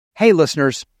Hey,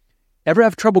 listeners, ever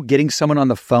have trouble getting someone on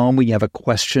the phone when you have a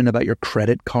question about your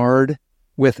credit card?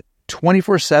 With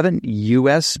 24/7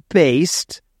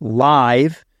 U.S.-based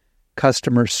live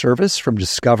customer service from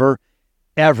Discover,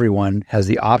 everyone has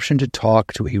the option to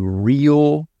talk to a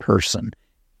real person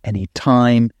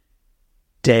anytime,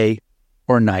 day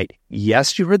or night.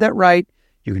 Yes, you heard that right.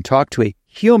 You can talk to a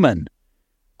human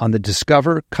on the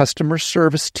Discover customer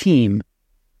service team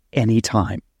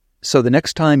anytime. So the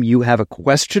next time you have a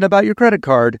question about your credit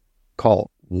card,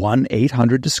 call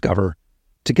 1-800-DISCOVER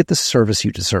to get the service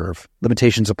you deserve.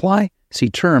 Limitations apply. See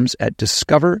terms at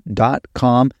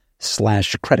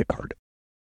discover.com/credit card.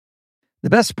 The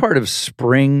best part of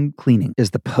spring cleaning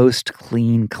is the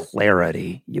post-clean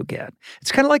clarity you get.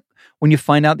 It's kind of like when you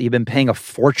find out that you've been paying a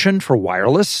fortune for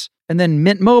wireless, and then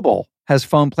Mint Mobile has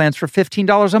phone plans for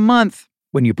 $15 a month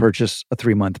when you purchase a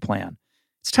 3-month plan.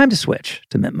 It's time to switch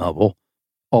to Mint Mobile.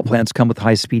 All plans come with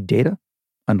high-speed data,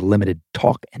 unlimited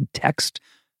talk and text,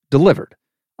 delivered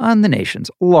on the nation's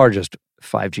largest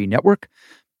 5G network.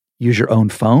 Use your own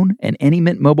phone and any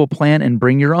Mint Mobile plan and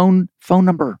bring your own phone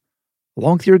number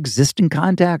along with your existing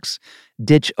contacts.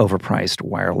 Ditch overpriced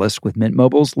wireless with Mint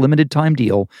Mobile's limited time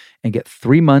deal and get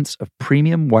 3 months of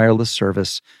premium wireless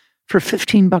service for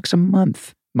 $15 a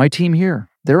month. My team here,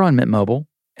 they're on Mint Mobile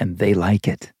and they like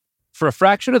it. For a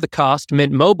fraction of the cost,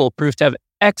 Mint Mobile proved to have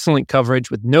excellent coverage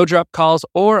with no-drop calls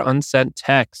or unsent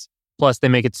texts. Plus, they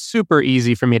make it super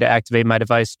easy for me to activate my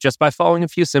device just by following a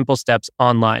few simple steps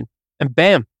online. And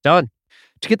bam, done.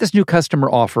 To get this new customer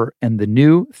offer and the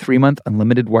new 3-month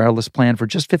unlimited wireless plan for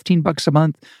just $15 a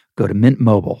month, go to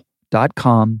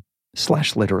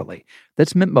mintmobile.com/literally.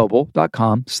 That's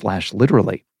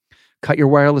mintmobile.com/literally. Cut your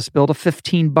wireless bill to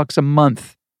 $15 a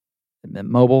month at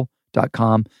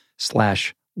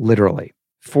mintmobile.com/literally.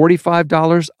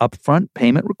 $45 upfront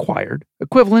payment required,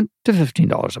 equivalent to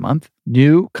 $15 a month.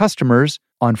 New customers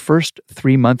on first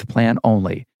 3-month plan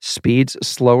only. Speeds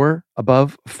slower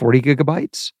above 40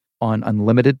 gigabytes on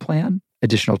unlimited plan.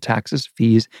 Additional taxes,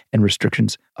 fees, and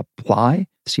restrictions apply.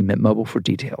 See Mint Mobile for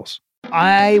details.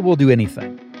 I will do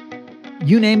anything.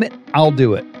 You name it, I'll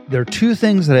do it. There are 2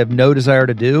 things that I have no desire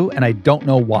to do, and I don't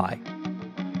know why.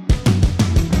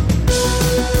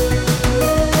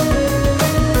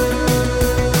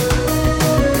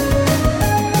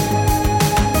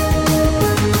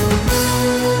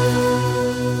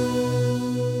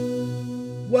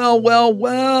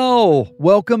 Well.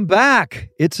 Welcome back.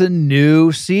 It's a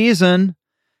new season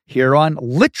here on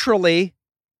Literally.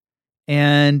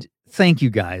 And thank you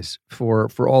guys for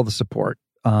all the support.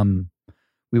 We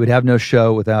would have no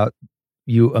show without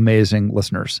you amazing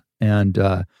listeners. And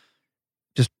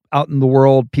just out in the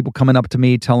world, people coming up to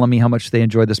me, telling me how much they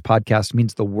enjoy this podcast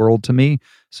means the world to me.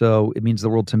 So it means the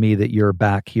world to me that you're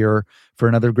back here for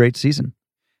another great season.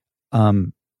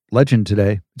 Legend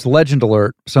today. It's a legend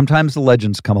alert. Sometimes the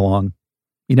legends come along.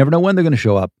 You never know when they're going to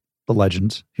show up, the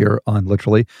legends here on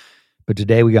Literally. But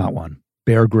today we got one.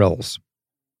 Bear Grylls.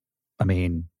 I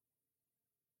mean,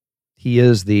 he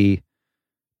is the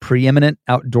preeminent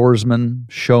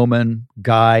outdoorsman, showman,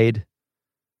 guide.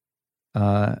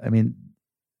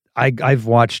 I've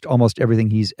watched almost everything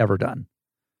he's ever done.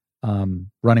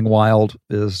 Running Wild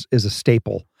is a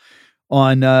staple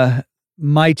on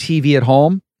my TV at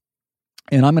home.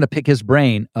 And I'm going to pick his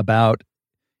brain about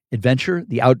adventure,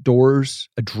 the outdoors,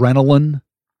 adrenaline,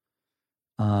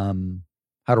 how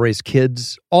to raise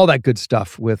kids, all that good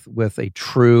stuff with a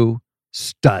true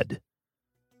stud.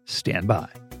 Stand by.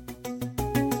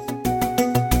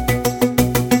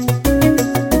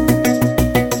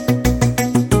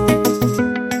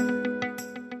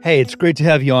 Hey, it's great to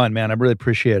have you on, man. I really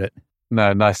appreciate it.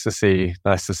 No, nice to see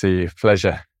you.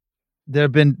 Pleasure. There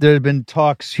have been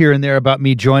talks here and there about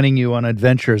me joining you on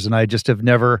adventures, and I just have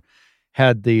never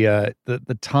had the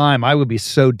time. I would be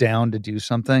so down to do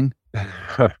something.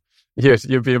 Yes,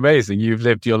 you'd be amazing. You've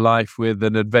lived your life with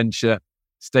an adventure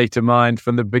state of mind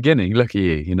from the beginning. Look at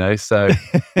you, so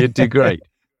you'd do great.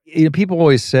 People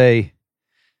always say,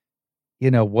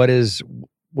 what is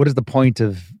the point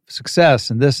of success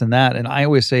and this and that? And I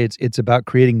always say it's about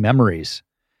creating memories.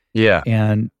 Yeah.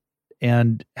 And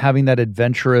having that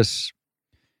adventurous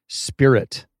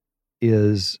spirit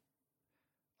is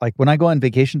like when I go on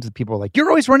vacations, people are like, you're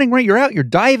always running, right? You're out, you're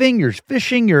diving, you're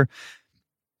fishing,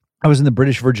 I was in the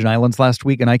British Virgin Islands last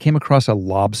week and I came across a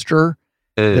lobster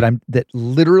that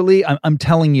literally, I'm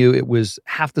telling you, it was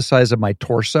half the size of my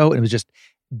torso and it was just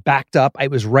backed up. I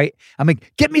was right. I'm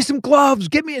like, get me some gloves,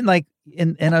 get me, and I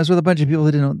was with a bunch of people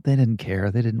that didn't care.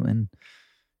 They didn't win.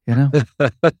 Good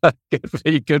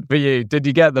for you. Did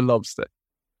you get the lobster?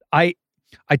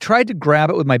 I tried to grab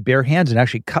it with my bare hands and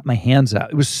actually cut my hands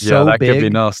out. It was so that big. could be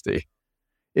nasty.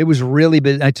 It was really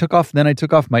big. I took off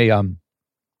my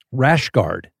rash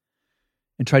guard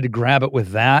and tried to grab it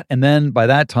with that. And then by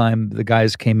that time, the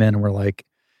guys came in and were like,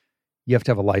 you have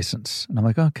to have a license. And I'm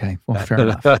like, okay, well, fair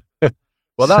enough.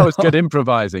 Well, that was good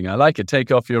improvising. I like it.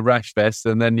 Take off your rash vest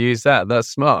and then use that. That's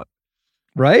smart.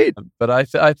 Right? But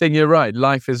I think you're right.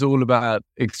 Life is all about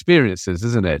experiences,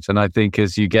 isn't it? And I think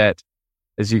as you get,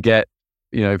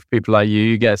 people like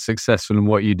you get successful in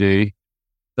what you do,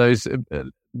 those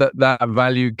that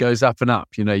value goes up and up.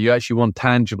 You actually want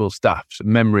tangible stuff,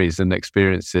 memories and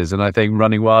experiences. And I think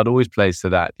Running Wild always plays to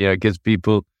that. It gives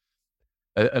people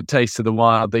a taste of the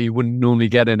wild that you wouldn't normally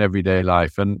get in everyday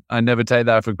life. And I never take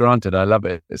that for granted. I love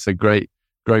it. It's a great,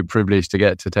 great privilege to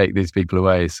get to take these people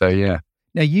away. So, yeah.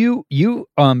 Now, you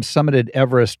summited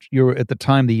Everest. You were at the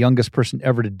time the youngest person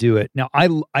ever to do it. Now, I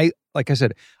like I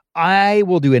said, I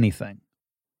will do anything.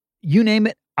 You name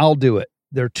it, I'll do it.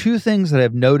 There are two things that I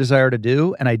have no desire to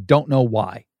do, and I don't know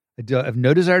why. I have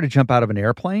no desire to jump out of an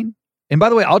airplane. And by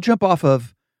the way, I'll jump off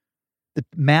of the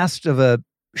mast of a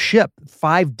ship,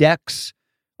 5 decks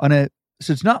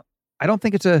so it's not, I don't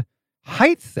think it's a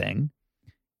height thing.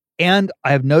 And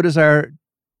I have no desire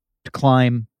to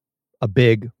climb a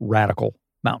big radical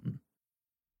mountain.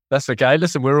 That's okay.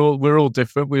 Listen, we're all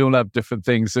different. We all have different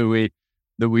things that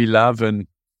we love, and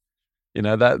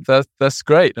that's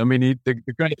great. I mean, the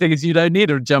great thing is you don't need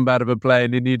to jump out of a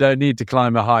plane and you don't need to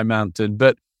climb a high mountain.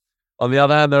 But on the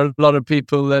other hand, there are a lot of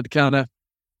people that kind of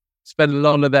spend a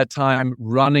lot of their time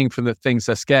running from the things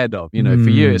they're scared of. For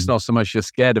you, it's not so much you're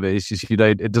scared of it. It's just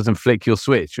it doesn't flick your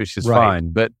switch, which is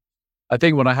fine. But I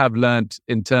think what I have learned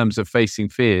in terms of facing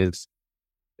fears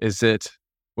is that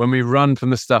when we run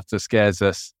from the stuff that scares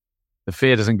us, the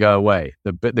fear doesn't go away.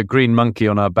 The green monkey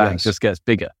on our back just gets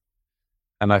bigger.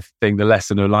 And I think the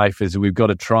lesson of life is that we've got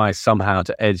to try somehow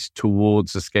to edge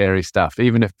towards the scary stuff,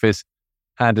 even if it's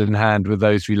hand in hand with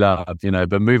those we love,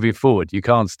 but moving forward, you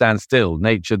can't stand still.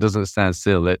 Nature doesn't stand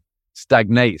still. It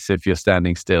stagnates if you're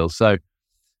standing still. So,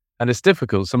 and it's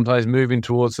difficult. Sometimes moving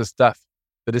towards the stuff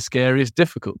that is scary is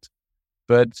difficult.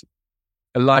 But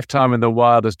a lifetime in the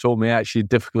wild has taught me actually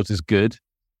difficult is good.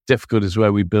 Difficult is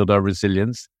where we build our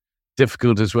resilience.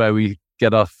 Difficult is where we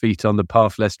get our feet on the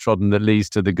path less trodden that leads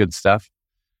to the good stuff.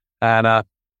 And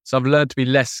so I've learned to be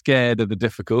less scared of the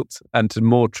difficult and to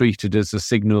more treat it as a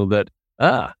signal that,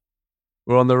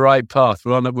 we're on the right path.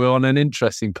 We're on an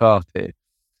interesting path here.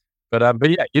 But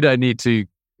yeah, you don't need to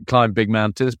climb big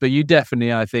mountains, but you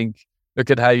definitely, I think,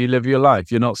 look at how you live your life.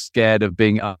 You're not scared of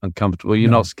being uncomfortable. You're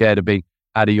not scared of being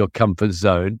out of your comfort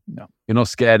zone. No. You're not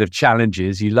scared of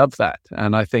challenges. You love that.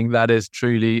 And I think that is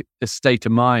truly a state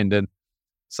of mind and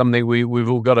something we've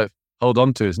all got to hold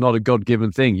on to. It's not a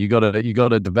God-given thing. You got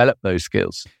to develop those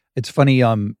skills. It's funny,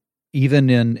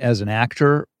 even as an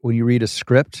actor, when you read a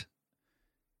script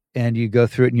and you go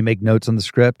through it and you make notes on the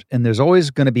script, and there's always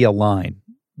going to be a line,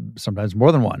 sometimes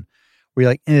more than one, where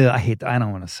you're like, I hate that. I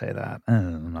don't want to say that.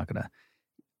 I'm not going to.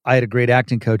 I had a great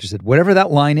acting coach who said, whatever that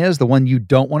line is, the one you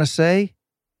don't want to say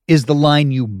is the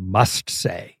line you must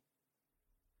say.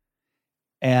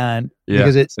 And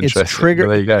because it's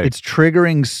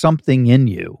triggering something in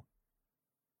you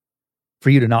for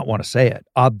you to not want to say it,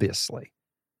 obviously.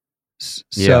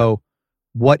 So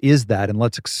what is that? And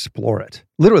let's explore it.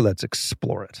 Literally, let's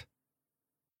explore it.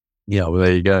 Yeah, well,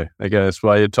 there you go. That's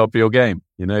why you're top of your game.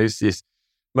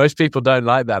 Most people don't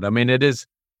like that. I mean,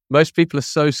 most people are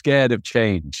so scared of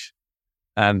change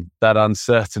and that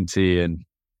uncertainty, and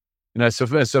it's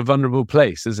a vulnerable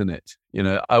place, isn't it?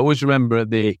 I always remember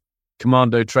at the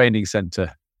Commando Training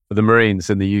Center for the Marines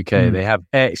in the UK, they have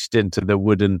etched into the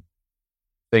wooden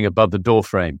thing above the door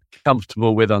frame,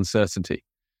 comfortable with uncertainty.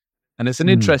 And it's an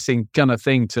interesting kind of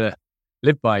thing to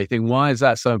live by. You think, why is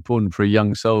that so important for a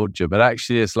young soldier? But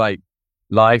actually, it's like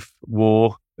life,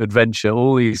 war, adventure,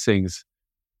 all these things.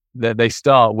 They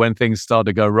start when things start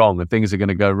to go wrong, and things are going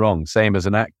to go wrong. Same as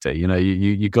an actor,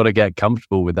 you got to get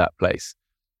comfortable with that place.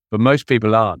 But most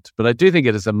people aren't. But I do think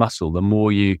it is a muscle. The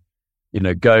more you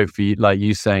go for, like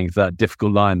you saying, that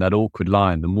difficult line, that awkward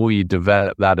line, the more you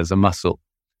develop that as a muscle,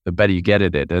 the better you get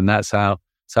at it. And that's how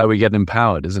we get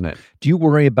empowered, isn't it? Do you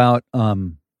worry about,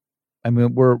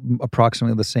 we're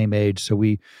approximately the same age, so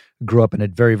we grew up in a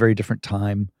very, very different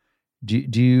time. Do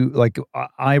you,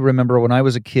 I remember when I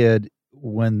was a kid,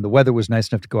 when the weather was nice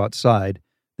enough to go outside,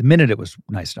 the minute it was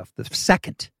nice enough, the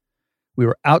second we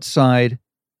were outside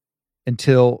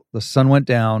until the sun went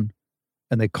down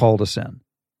and they called us in.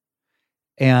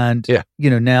 And,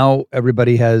 now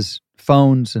everybody has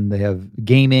phones and they have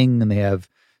gaming and they have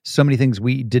so many things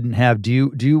we didn't have.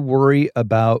 Do you worry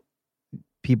about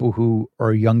people who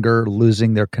are younger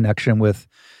losing their connection with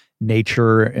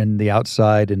nature and the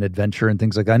outside and adventure and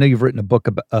things like that? I know you've written a book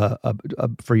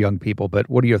for young people, but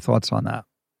what are your thoughts on that?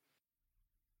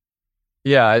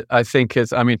 Yeah, I think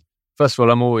first of all,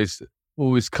 I'm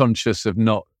always conscious of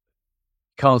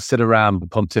can't sit around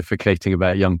pontificating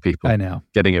about young people. I know.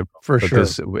 Getting it for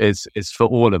because sure. It's for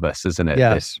all of us, isn't it?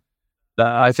 Yes.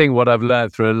 I think what I've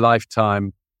learned through a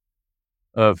lifetime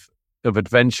of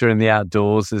adventure in the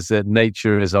outdoors is that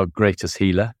nature is our greatest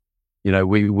healer. You know,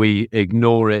 we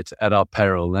ignore it at our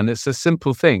peril, and it's the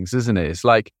simple things, isn't it? It's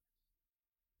like,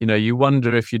 you know, you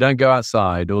wonder if you don't go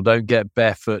outside or don't get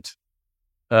barefoot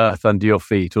earth under your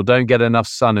feet or don't get enough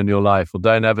sun in your life or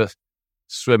don't ever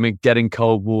swim in getting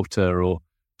cold water or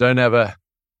don't ever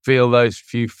feel those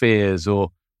few fears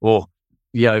or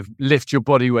you know, lift your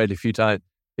body weight a few times.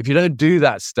 If you don't do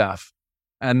that stuff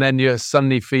and then you're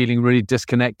suddenly feeling really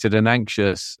disconnected and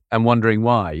anxious and wondering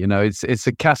why, you know, it's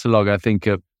a catalogue, I think,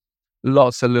 of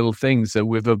lots of little things that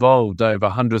we've evolved over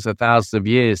hundreds of thousands of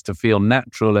years to feel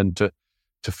natural and to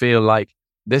feel like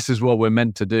this is what we're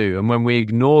meant to do. And when we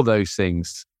ignore those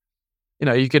things, you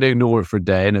know, you could ignore it for a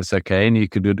day and it's okay. And you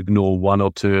could ignore one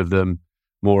or two of them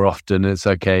more often and it's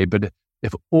okay. But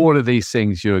if all of these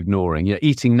things you're ignoring, you're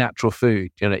eating natural food,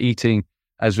 you know, eating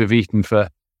as we've eaten for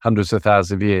hundreds of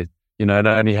thousands of years, you know, and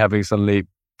only having suddenly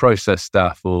processed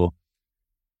stuff or,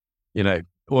 you know,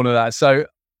 all of that. So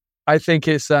I think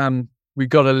it's, we've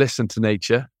got to listen to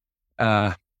nature.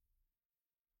 It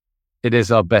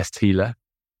is our best healer.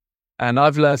 And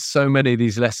I've learned so many of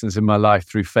these lessons in my life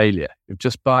through failure,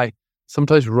 just by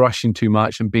sometimes rushing too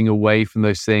much and being away from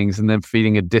those things and then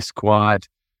feeling a disquiet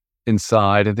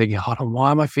inside and thinking, hold on,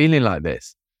 why am I feeling like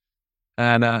this?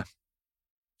 And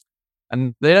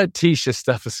they don't teach this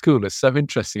stuff at school. It's so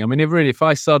interesting. I mean, if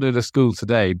I started a school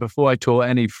today, before I taught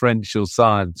any French or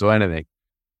science or anything,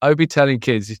 I would be telling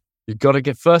kids, you've got to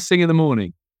get first thing in the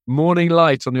morning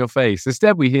light on your face.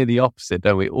 Instead, we hear the opposite,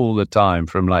 don't we, all the time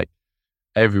from like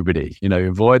everybody, you know,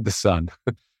 avoid the sun,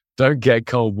 don't get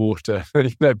cold water,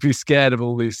 you know, be scared of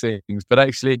all these things. But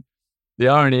actually, the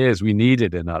irony is we need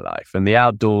it in our life, and the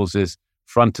outdoors is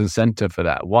front and center for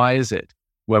that. Why is it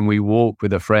when we walk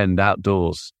with a friend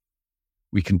outdoors,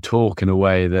 we can talk in a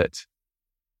way that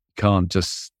can't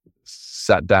just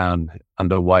sat down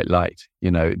under white light?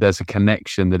 You know, there's a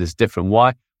connection that is different.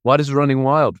 Why does running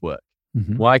wild work?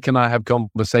 Mm-hmm. Why can I have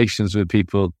conversations with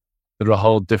people that are a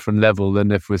whole different level than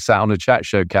if we're sat on a chat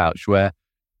show couch where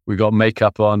we got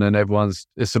makeup on and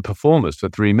it's a performance for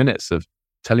 3 minutes of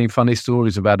telling funny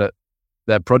stories about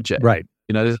their project. Right.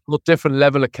 You know, there's a different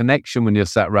level of connection when you're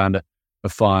sat around a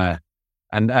fire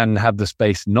and have the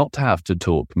space not to have to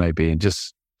talk maybe and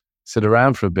just sit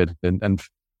around for a bit and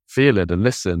feel it and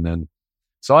listen. And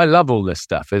so I love all this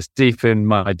stuff. It's deep in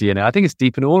my DNA. I think it's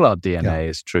deep in all our DNA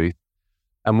is truth.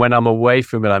 And when I'm away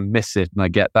from it, I miss it.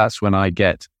 And that's when I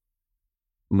get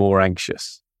more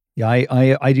anxious. Yeah,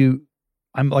 I do.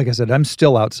 I'm, like I said, I'm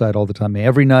still outside all the time.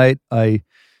 Every night, I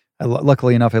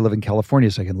luckily enough, I live in California,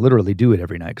 so I can literally do it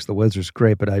every night because the weather's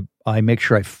great. But I make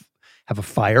sure I have a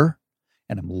fire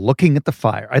and I'm looking at the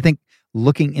fire. I think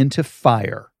looking into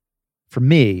fire, for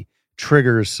me,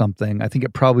 triggers something. I think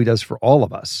it probably does for all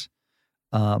of us.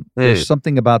 There's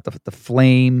something about the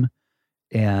flame,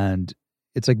 and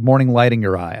it's like morning light in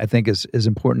your eye. I think is as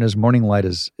important as morning light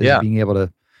is being able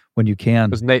to, when you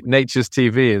can. It's nature's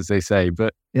TV, as they say.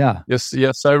 But yeah,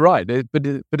 you're so right.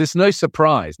 But it's no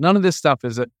surprise. None of this stuff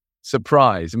is a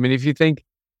surprise. I mean, if you think,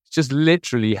 it's just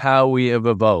literally how we have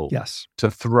evolved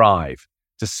to thrive,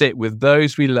 to sit with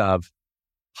those we love,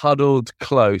 huddled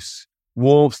close,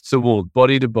 warmth to warmth,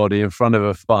 body to body in front of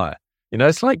a fire. You know,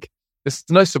 it's like, it's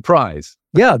no surprise.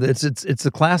 Yeah, it's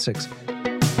the classics.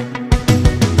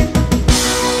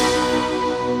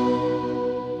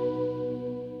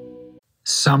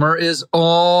 Summer is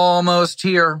almost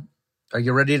here. Are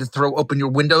you ready to throw open your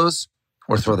windows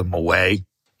or throw them away?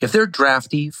 If they're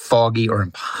drafty, foggy, or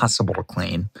impossible to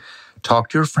clean, talk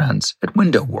to your friends at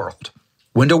Window World.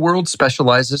 Window World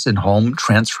specializes in home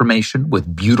transformation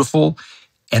with beautiful,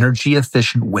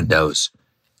 energy-efficient windows,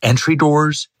 entry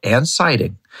doors, and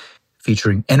siding,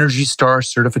 featuring Energy Star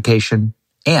certification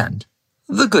and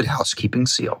the Good Housekeeping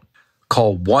seal.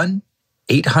 Call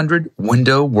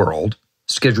 1-800-WINDOW-WORLD.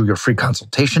 Schedule your free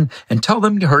consultation and tell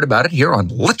them you heard about it here on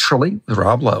Literally with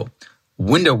Rob Lowe.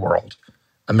 Window World,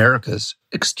 America's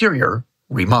exterior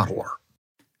remodeler.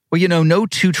 Well, you know, no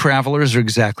two travelers are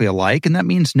exactly alike, and that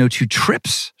means no two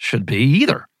trips should be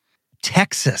either.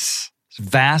 Texas,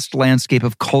 vast landscape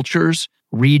of cultures,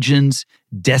 regions,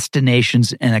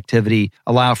 destinations, and activity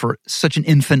allow for such an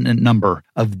infinite number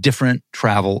of different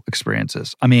travel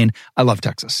experiences. I mean, I love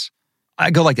Texas.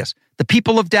 I go like this. The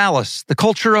people of Dallas, the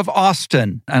culture of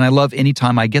Austin. And I love any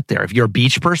time I get there. If you're a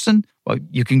beach person, well,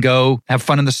 you can go have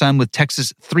fun in the sun with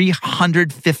Texas'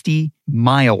 350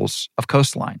 miles of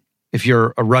coastline. If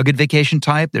you're a rugged vacation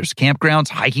type, there's campgrounds,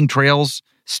 hiking trails,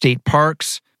 state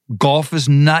parks. Golf is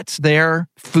nuts there.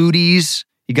 Foodies.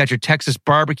 You got your Texas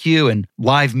barbecue and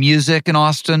live music in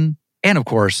Austin. And of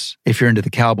course, if you're into the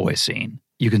cowboy scene,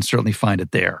 you can certainly find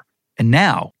it there. And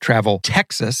now, Travel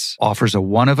Texas offers a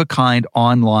one-of-a-kind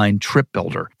online trip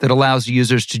builder that allows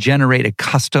users to generate a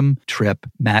custom trip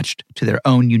matched to their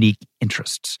own unique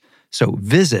interests. So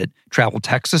visit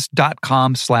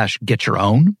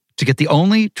traveltexas.com/getyourown to get the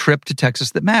only trip to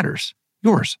Texas that matters,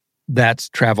 yours. That's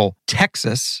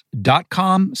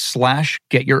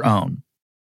traveltexas.com/getyourown.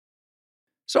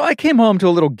 So I came home to a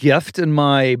little gift in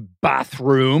my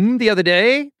bathroom the other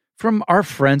day from our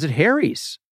friends at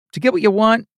Harry's. To get what you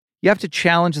want, you have to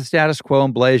challenge the status quo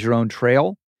and blaze your own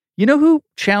trail. You know who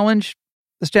challenged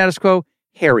the status quo?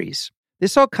 Harry's. They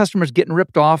saw customers getting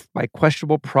ripped off by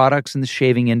questionable products in the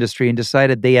shaving industry and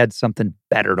decided they had something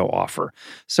better to offer.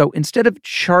 So instead of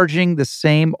charging the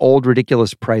same old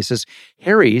ridiculous prices,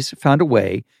 Harry's found a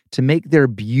way to make their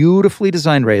beautifully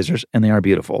designed razors, and they are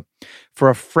beautiful,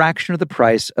 for a fraction of the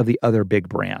price of the other big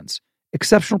brands.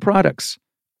 Exceptional products,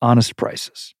 honest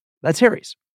prices. That's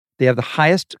Harry's. They have the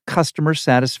highest customer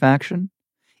satisfaction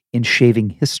in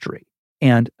shaving history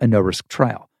and a no-risk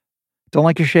trial. Don't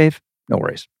like your shave? No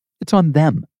worries. It's on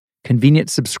them.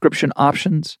 Convenient subscription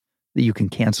options that you can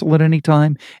cancel at any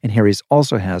time. And Harry's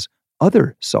also has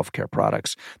other self-care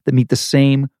products that meet the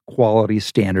same quality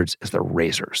standards as their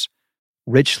razors.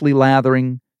 Richly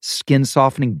lathering,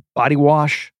 skin-softening body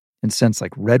wash in scents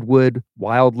like redwood,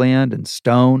 wildland, and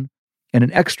stone. And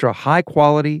an extra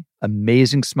high-quality,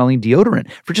 amazing-smelling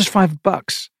deodorant for just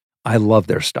 $5. I love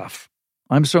their stuff.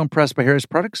 I'm so impressed by Harry's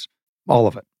products. All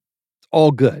of it. It's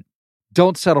all good.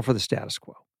 Don't settle for the status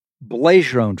quo.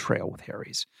 Blaze your own trail with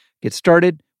Harry's. Get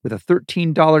started with a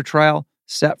 $13 trial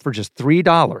set for just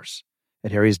 $3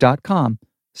 at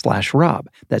harrys.com/Rob.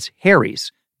 That's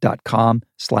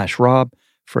harrys.com/Rob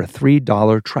for a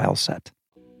 $3 trial set.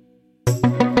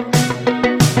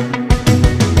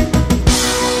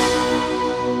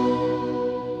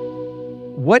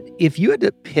 What if you had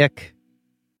to pick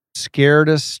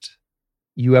scaredest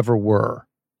you ever were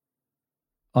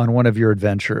on one of your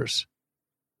adventures?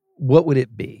 What would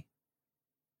it be?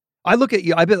 I look at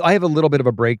you. I have a little bit of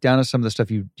a breakdown of some of the stuff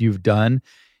you've done,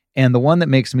 and the one that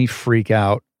makes me freak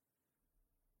out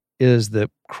is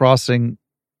the crossing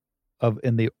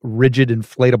in the rigid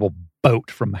inflatable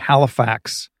boat from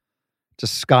Halifax to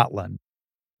Scotland.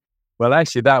 Well,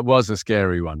 actually, that was a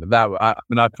scary one. I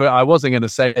wasn't going to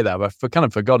say that, but I've kind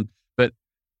of forgotten. But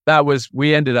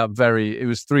we ended up it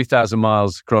was 3,000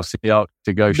 miles across the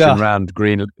Arctic Ocean around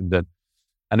Greenland. And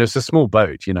it was a small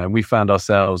boat, and we found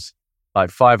ourselves like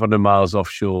 500 miles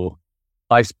offshore,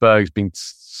 icebergs being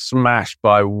smashed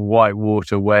by white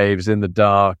water waves in the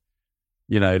dark,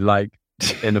 like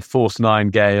in a force 9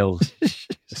 gale.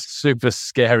 Super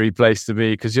scary place to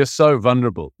be because you're so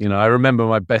vulnerable. I remember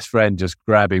my best friend just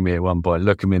grabbing me at one point,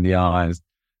 looking me in the eyes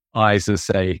and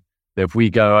say that if we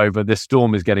go over, this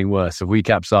storm is getting worse. If we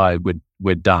capsize,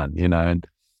 we're done, And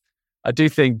I do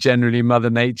think generally Mother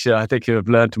Nature, I think I've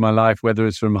learned in my life, whether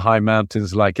it's from high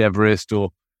mountains like Everest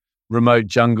or remote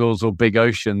jungles or big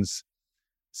oceans,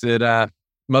 that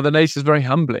Mother Nature is very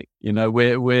humbling.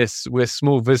 We're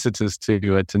small visitors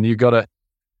to it, and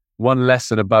one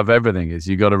lesson above everything is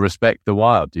you got to respect the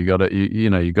wild. You got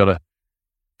to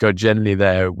go gently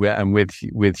there and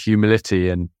with humility.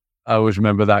 And I always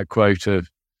remember that quote of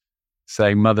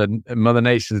saying, Mother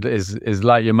Nature is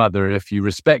like your mother. If you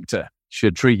respect her, she'll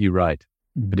treat you right.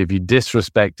 Mm-hmm. But if you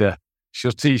disrespect her,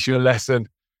 she'll teach you a lesson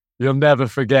you'll never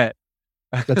forget.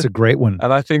 That's a great one.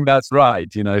 And I think that's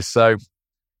right, so,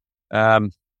 but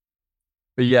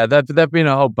yeah, there've been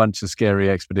a whole bunch of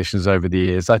scary expeditions over the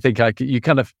years. I think you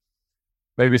kind of,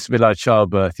 maybe it's a bit like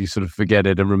childbirth. You sort of forget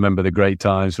it and remember the great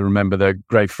times, and remember the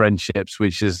great friendships,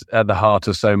 which is at the heart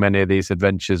of so many of these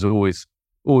adventures. Always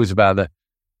about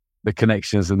the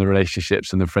connections and the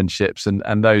relationships and the friendships,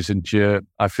 and those endure.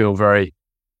 I feel very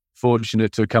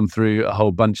fortunate to have come through a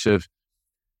whole bunch of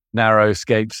narrow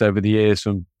escapes over the years,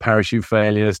 from parachute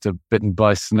failures to bitten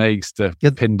by snakes to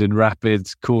pinned in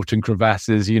rapids, caught in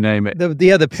crevasses, you name it.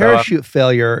 The parachute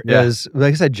failure is,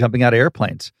 like I said, jumping out of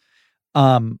airplanes.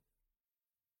 So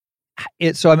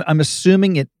I'm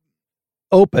assuming it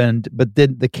opened, but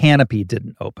then the canopy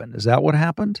didn't open. Is that what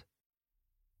happened?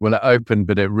 Well, it opened,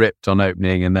 but it ripped on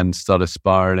opening and then started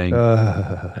spiraling,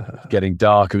 getting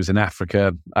dark. It was in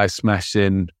Africa. I smashed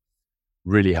in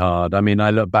really hard. I mean,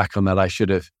 I look back on that. I should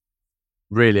have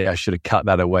really I should have cut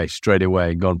that away straight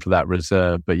away and gone for that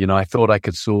reserve. But, I thought I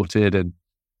could sort it, and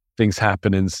things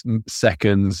happen in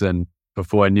seconds. And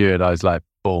before I knew it, I was like,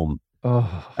 boom.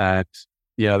 Oh. And,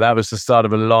 that was the start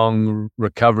of a long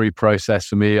recovery process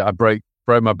for me. I broke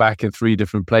my back in 3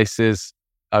 different places.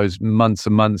 I was months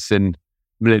and months in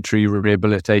military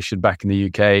rehabilitation back in the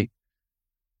UK,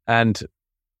 and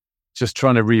just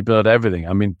trying to rebuild everything.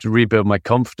 I mean, to rebuild my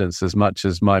confidence as much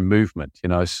as my movement.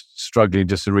 I was struggling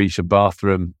just to reach a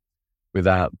bathroom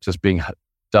without just being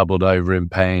doubled over in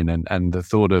pain. And the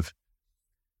thought of,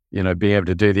 being able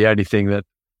to do the only thing that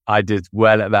I did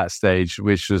well at that stage,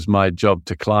 which was my job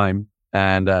to climb,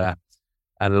 and a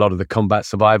lot of the combat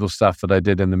survival stuff that I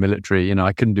did in the military,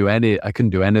 I couldn't do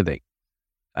anything.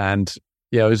 And,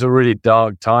 it was a really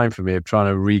dark time for me of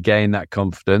trying to regain that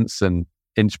confidence, and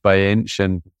inch by inch.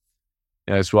 And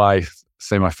that's why I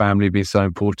say my family being so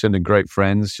important, and great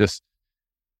friends, just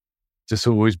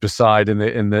always beside in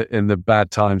the bad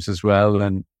times as well.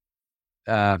 And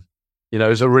it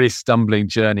was a really stumbling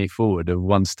journey forward, of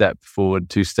 1 step forward,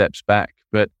 2 steps back.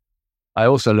 But I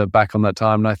also look back on that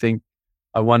time, and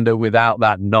I wonder, without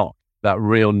that knock, that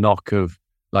real knock of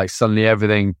like suddenly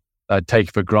everything I'd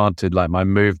take for granted, like my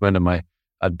movement and my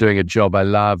doing a job I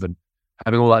love, and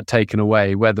having all that taken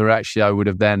away, whether actually I would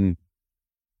have then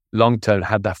long-term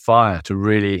had that fire to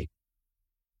really,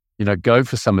 go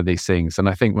for some of these things. And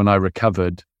I think when I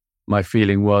recovered, my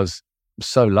feeling was, I'm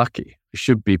so lucky. I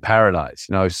should be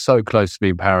paralyzed. I was so close to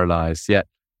being paralyzed, yet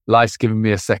life's given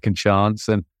me a second chance,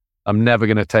 and I'm never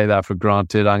going to take that for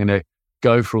granted. I'm going to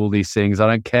go for all these things. I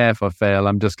don't care if I fail.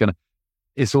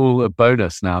 It's all a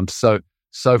bonus now. I'm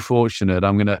so fortunate.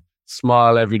 I'm going to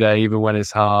smile every day, even when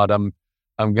it's hard. I'm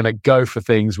going to go for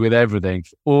things with everything,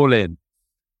 all in.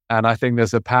 And I think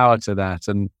there's a power to that.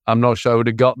 And I'm not sure I would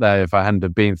have got there if I hadn't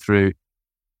have been through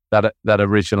that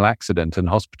original accident in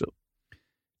hospital.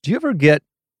 Do you ever get,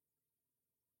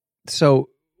 so,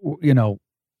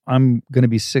 I'm going to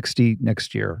be 60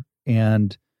 next year,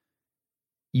 and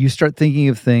you start thinking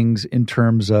of things in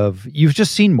terms of, you've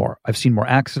just seen more. I've seen more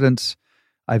accidents.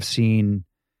 I've seen,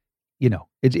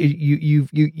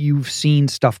 you've seen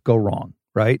stuff go wrong,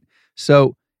 right?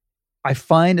 So I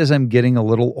find as I'm getting a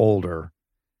little older,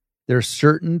 there's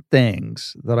certain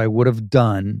things that I would have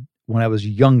done when I was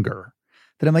younger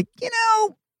that I'm like,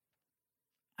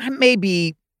 I may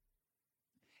be,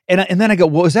 and then I go,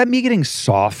 well, is that me getting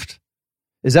soft?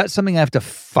 Is that something I have to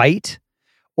fight?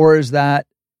 Or is that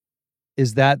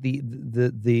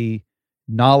the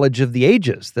knowledge of the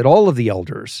ages that all of the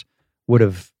elders would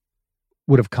have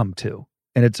come to?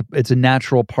 And it's a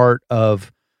natural part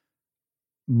of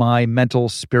my mental,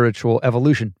 spiritual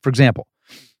evolution. For example,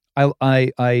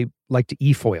 I like to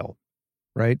e-foil,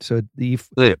 right? So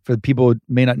for people who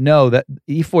may not know, that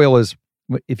e-foil is,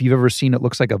 if you've ever seen it,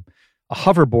 looks like a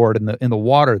hoverboard in the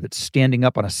water that's standing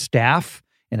up on a staff,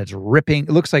 and it's ripping.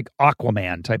 It looks like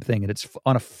Aquaman type thing, and it's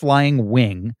on a flying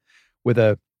wing with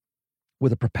a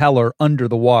propeller under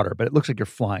the water, but it looks like you're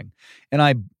flying. And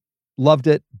I loved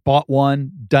it, bought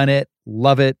one, done it,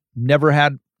 love it.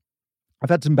 I've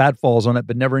had some bad falls on it,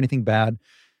 but never anything bad.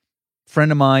 Friend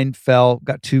of mine fell,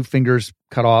 got 2 fingers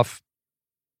cut off.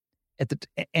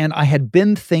 And I had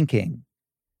been thinking,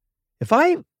 if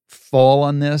I fall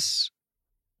on this,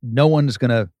 no one's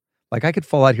going to, I could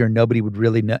fall out here and nobody would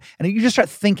really know. And you just start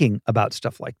thinking about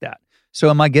stuff like that. So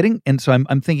I'm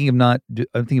thinking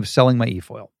of selling my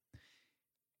e-foil.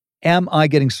 Am I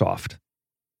getting soft?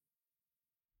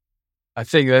 I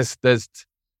think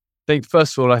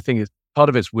first of all, I think it's part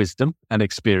of it's wisdom and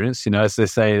experience. As they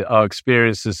say, our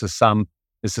experience is the sum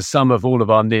of all of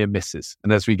our near misses.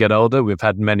 And as we get older, we've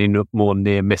had many more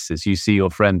near misses. You see your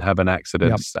friend have an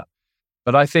accident and stuff.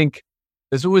 But I think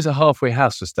there's always a halfway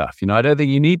house for stuff. I don't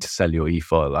think you need to sell your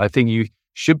e-foil. I think you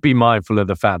should be mindful of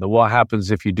the fact that what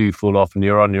happens if you do fall off and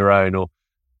you're on your own, or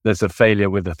there's a failure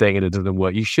with the thing and it doesn't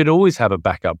work. You should always have a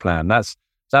backup plan. That's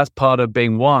part of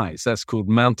being wise. That's called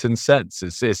mountain sense.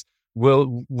 It's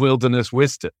wilderness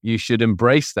wisdom. You should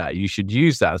embrace that. You should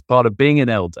use that as part of being an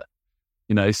elder.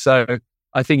 So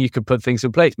I think you can put things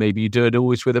in place. Maybe you do it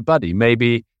always with a buddy.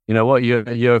 Maybe,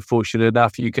 you're fortunate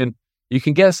enough you can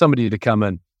get somebody to come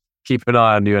and keep an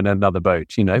eye on you in another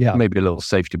boat, maybe a little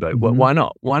safety boat. Mm-hmm. Well, why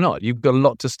not? Why not? You've got a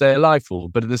lot to stay alive for.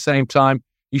 But at the same time,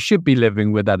 you should be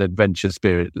living with that adventure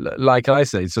spirit. Like I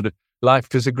say, sort of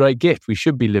life is a great gift. We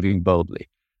should be living boldly.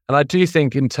 And I do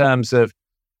think in terms of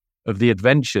the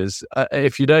adventures,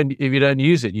 if you don't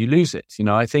use it, you lose it.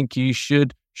 I think you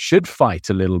should fight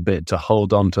a little bit to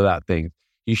hold on to that thing.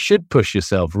 You should push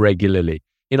yourself regularly.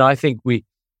 I think we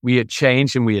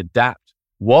change and we adapt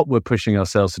what we're pushing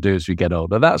ourselves to do as we get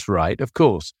older. That's right, of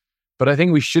course. But I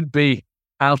think we should be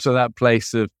out of that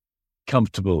place of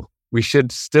comfortable. We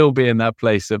should still be in that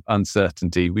place of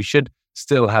uncertainty. We should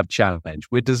still have challenge.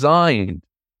 We're designed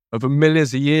over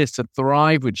millions of years to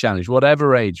thrive with challenge,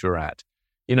 whatever age we're at.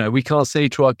 We can't say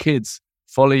to our kids,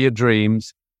 follow your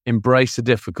dreams, embrace the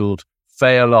difficult,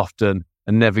 fail often,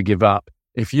 and never give up.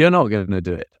 If you're not going to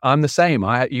do it, I'm the same.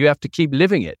 You have to keep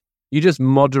living it. You just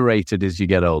moderate it as you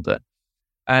get older,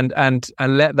 and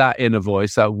let that inner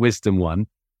voice, that wisdom one,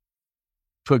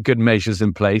 put good measures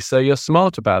in place so you're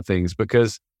smart about things.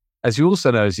 Because as you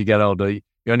also know, as you get older, you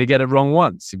only get it wrong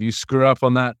once. If you screw up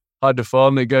on that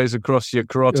hydrophone that goes across your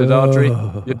carotid artery,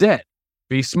 you're dead.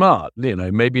 Be smart.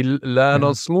 Maybe learn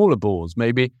on smaller balls.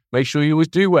 Maybe make sure you always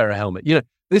do wear a helmet.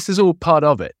 This is all part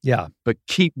of it. Yeah. But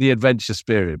keep the adventure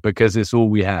spirit, because it's all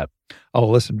we have. Oh,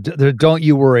 listen, don't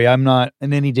you worry. I'm not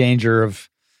in any danger of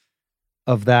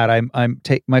that.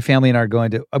 My family and I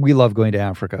are we love going to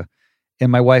Africa.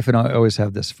 And my wife and I always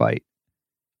have this fight.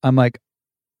 I'm like,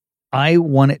 I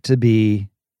want it to be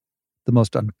the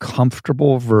most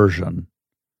uncomfortable version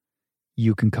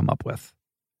you can come up with.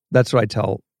 That's what I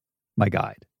tell my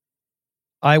guide.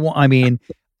 I want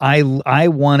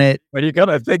it. Well, you got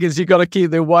to think is you got to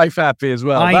keep the wife happy as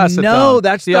well.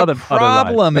 That's the other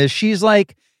problem. Is she's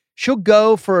like, she'll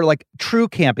go for like true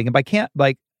camping, and by camp,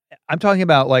 like I'm talking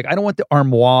about, like I don't want the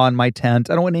armoire in my tent.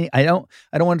 I don't want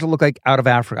it to look like out of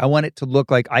Africa. I want it to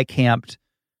look like I camped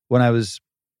when I was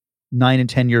 9 and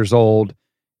 10 years old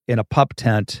in a pup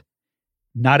tent,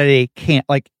 not at a camp.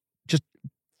 Like just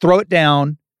throw it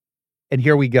down, and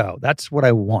here we go. That's what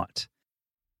I want.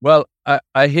 Well,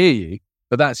 I hear you,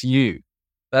 but that's you.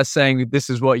 That's saying this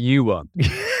is what you want.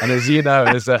 And as you know,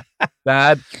 as a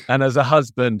dad and as a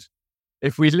husband,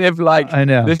 if we live like I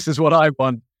know this is what I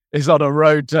want, it's on a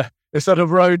road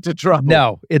to trouble.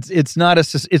 No, it's not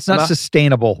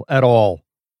sustainable at all.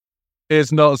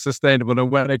 It's not sustainable.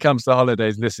 And when it comes to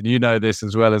holidays, listen, you know this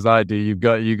as well as I do. You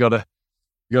got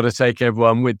to take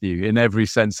everyone with you in every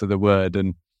sense of the word.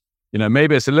 And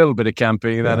maybe it's a little bit of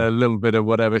camping and then a little bit of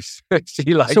whatever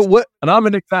she likes. So what? And I'm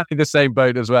in exactly the same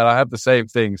boat as well. I have the same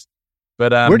things.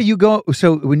 But where do you go?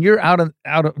 So when you're out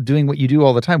doing what you do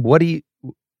all the time, what do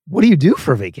you do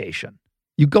for vacation?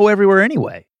 You go everywhere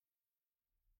anyway.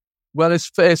 Well, it's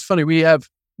funny. We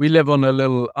live on a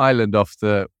little island off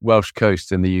the Welsh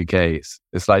coast in the UK.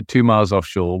 It's like 2 miles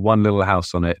offshore, one little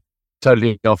house on it,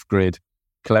 totally off grid,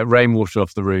 collect rainwater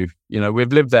off the roof.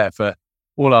 We've lived there for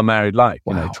all our married life,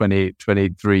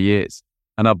 23 years.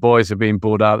 And our boys have been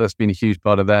brought up. That's been a huge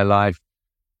part of their life.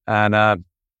 And,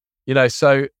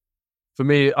 so for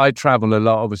me, I travel a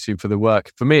lot, obviously, for the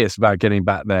work. For me, it's about getting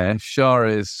back there. Shah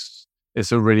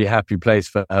it's a really happy place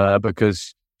for her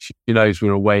because she knows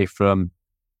we're away from,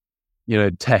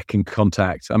 tech and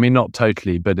contact. I mean, not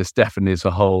totally, but it's definitely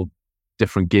a whole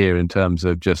different gear in terms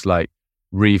of just like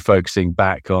refocusing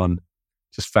back on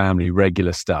just family,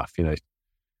 regular stuff,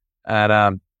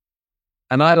 And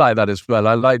I like that as well.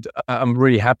 I'm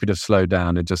really happy to slow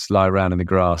down and just lie around in the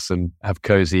grass and have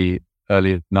cozy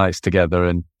early nights together.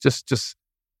 And just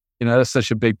that's such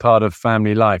a big part of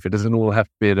family life. It doesn't all have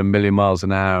to be at a million miles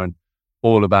an hour and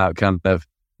all about kind of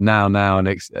now. And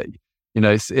it's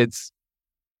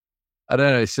I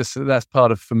don't know. It's just, that's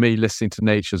part of, for me, listening to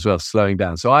nature as well, slowing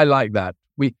down. So I like that.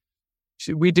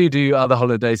 We do other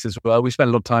holidays as well. We spend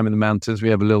a lot of time in the mountains. We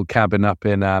have a little cabin up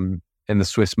in the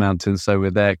Swiss mountains, so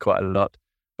we're there quite a lot.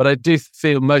 But I do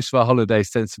feel most of our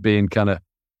holidays tends to be in kind of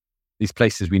these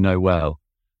places we know well.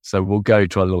 So we'll go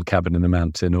to our little cabin in the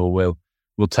mountain, or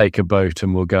we'll take a boat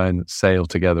and we'll go and sail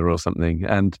together or something.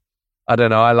 And I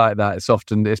don't know, I like that.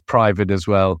 It's private as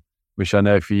well, which I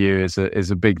know for you is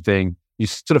a big thing. You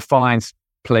sort of find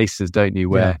places, don't you,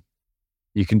 where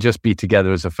you can just be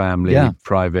together as a family,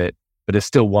 private, but it's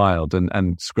still wild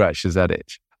and scratches that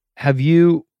itch. Have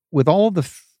you, with all the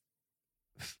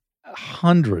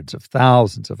hundreds of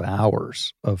thousands of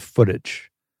hours of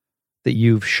footage that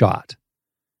you've shot,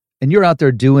 and you're out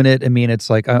there doing it, I mean, it's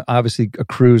like obviously a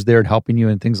crew's there and helping you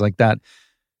and things like that.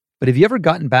 But have you ever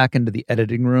gotten back into the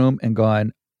editing room and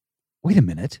gone, wait a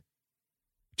minute,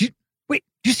 do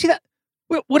you see that?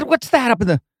 What's that up in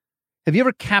the... Have you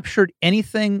ever captured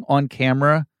anything on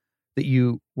camera that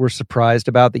you were surprised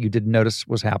about that you didn't notice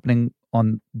was happening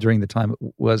during the time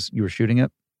you were shooting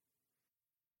it?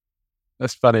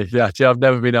 That's funny. Yeah, I've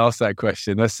never been asked that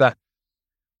question.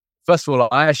 First of all,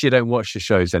 I actually don't watch the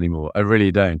shows anymore. I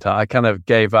really don't. I kind of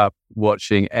gave up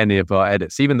watching any of our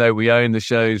edits, even though we own the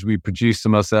shows, we produce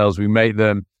them ourselves, we make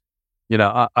them.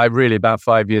 I really, about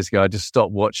 5 years ago, I just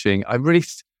stopped watching. I don't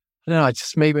know,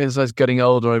 maybe as I was getting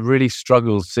older, I really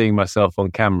struggled seeing myself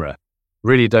on camera.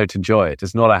 really don't enjoy it.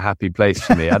 It's not a happy place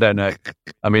for me. I don't know.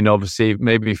 I mean, obviously,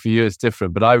 maybe for you it's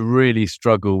different, but I really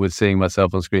struggle with seeing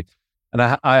myself on screen. And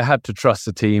I had to trust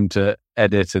the team to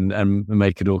edit and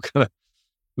make it all kind of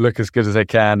look as good as they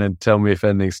can and tell me if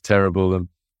anything's terrible.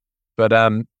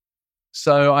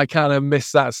 So I kind of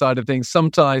miss that side of things.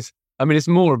 Sometimes, I mean, it's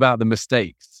more about the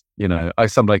mistakes. I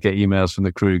sometimes get emails from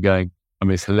the crew going, I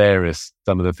mean, it's hilarious.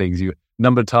 Some of the things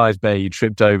number of times, Bear, you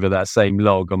tripped over that same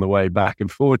log on the way back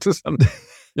and forward to something.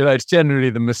 It's generally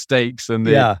the mistakes and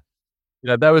there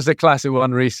was a classic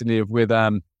one recently we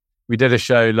did a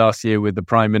show last year with the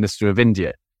Prime Minister of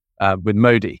India, with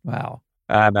Modi. Wow.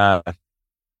 And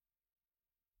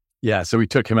so we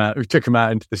took him out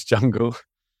into this jungle,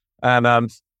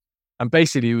 and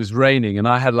basically it was raining, and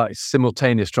I had like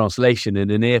simultaneous translation in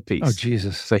an earpiece. Oh,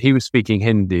 Jesus. So he was speaking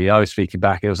Hindi, I was speaking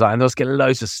back. It was like, and I was getting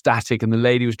loads of static, and the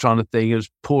lady was trying to think, it was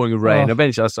pouring rain. Oh.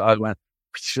 Eventually I went,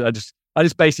 I just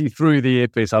basically threw the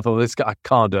earpiece. I thought, this guy, I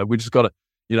can't do it. We just got to,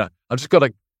 I just got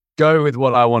to go with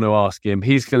what I want to ask him.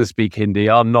 He's going to speak Hindi.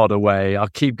 I'll nod away. I'll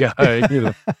keep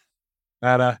going.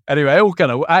 And anyway, it all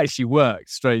kind of actually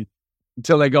worked straight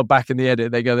until they got back in the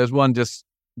edit. They go, there's one just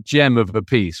gem of a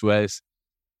piece where it's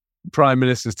Prime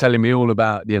Minister's telling me all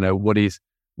about, what he's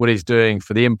doing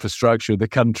for the infrastructure of the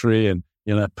country and,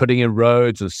 putting in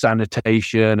roads and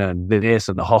sanitation and this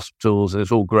and the hospitals. And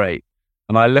it's all great.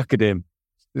 And I look at him,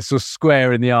 this sort of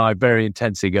square in the eye, very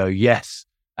intensely go, yes,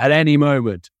 at any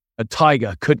moment, a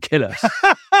tiger could kill us.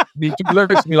 And he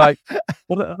looks at me like,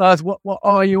 what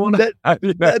are you on? And I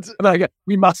go,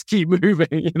 we must keep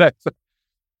moving,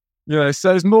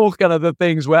 So it's more kind of the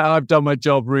things where I've done my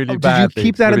job really badly. Did you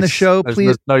keep that in the show, please?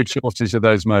 There's no shortage of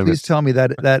those moments. Please tell me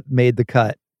that made the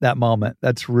cut, that moment.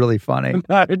 That's really funny.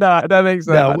 No, I don't think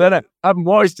so. No, I haven't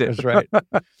watched it. That's right. Oh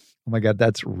my God,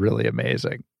 that's really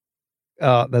amazing.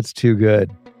 Oh, that's too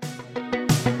good.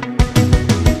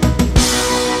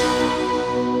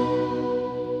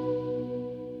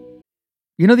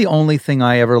 The only thing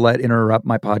I ever let interrupt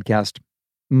my podcast?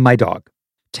 My dog.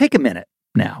 Take a minute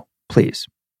now, please.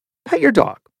 Pet your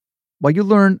dog while you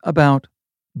learn about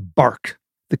Bark,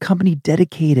 the company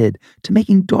dedicated to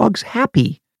making dogs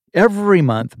happy. Every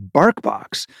month,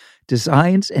 BarkBox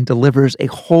designs and delivers a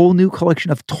whole new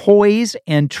collection of toys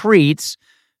and treats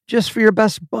just for your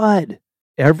best bud.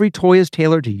 Every toy is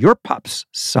tailored to your pup's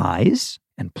size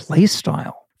and play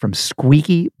style. From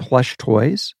squeaky plush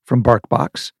toys from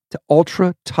BarkBox to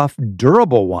ultra tough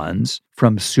durable ones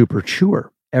from Super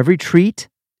Chewer. Every treat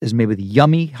is made with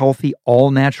yummy, healthy,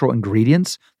 all-natural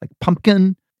ingredients like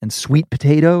pumpkin and sweet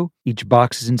potato. Each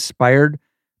box is inspired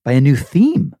by a new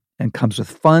theme and comes with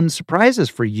fun surprises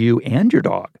for you and your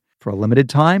dog. For a limited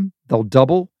time, they'll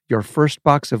double your first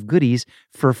box of goodies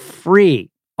for free.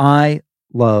 I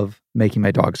love making my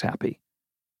dogs happy.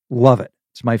 Love it.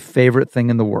 It's my favorite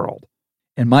thing in the world.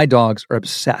 And my dogs are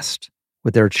obsessed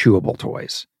with their chewable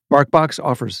toys. BarkBox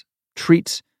offers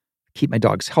treats that keep my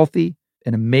dogs healthy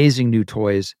and amazing new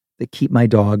toys that keep my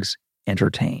dogs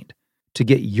entertained. To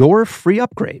get your free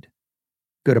upgrade,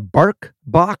 go to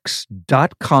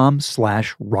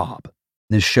barkbox.com/Rob.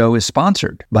 This show is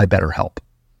sponsored by BetterHelp.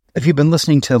 If you've been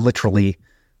listening to Literally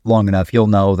long enough, you'll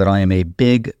know that I am a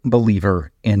big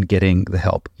believer in getting the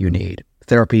help you need.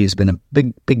 Therapy has been a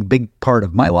big part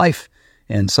of my life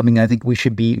and something I think we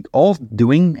should be all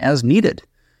doing as needed,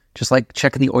 just like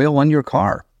checking the oil on your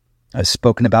car. I've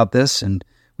spoken about this, and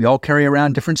we all carry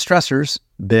around different stressors,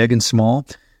 big and small.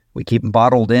 We keep them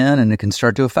bottled in, and it can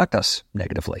start to affect us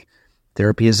negatively.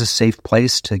 Therapy is a safe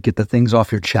place to get the things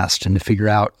off your chest and to figure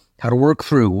out how to work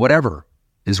through whatever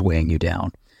is weighing you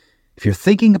down. If you're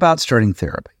thinking about starting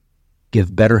therapy,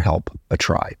 give BetterHelp a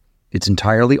try. It's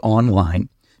entirely online,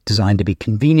 designed to be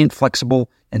convenient,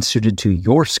 flexible, and suited to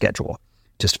your schedule.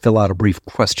 Just fill out a brief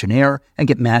questionnaire and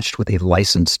get matched with a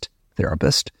licensed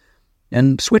therapist,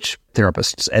 and switch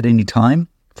therapists at any time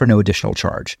for no additional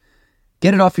charge.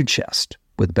 Get it off your chest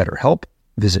with BetterHelp.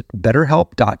 Visit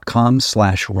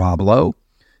betterhelp.com/Rob Lowe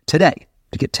today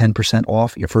to get 10%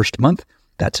 off your first month.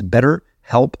 That's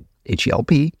BetterHelp,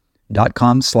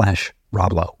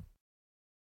 HELP.com/Rob Lowe.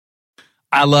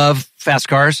 I love fast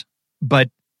cars, but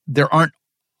there aren't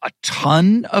a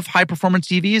ton of high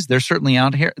performance EVs. They're certainly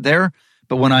out there.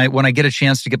 But when I get a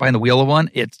chance to get behind the wheel of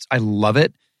one, I love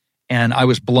it. And I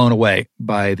was blown away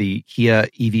by the Kia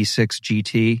EV6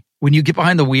 GT. When you get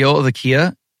behind the wheel of the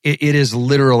Kia, it is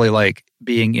literally like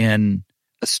being in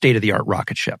a state-of-the-art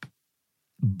rocket ship,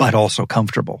 but also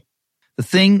comfortable. The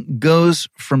thing goes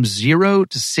from 0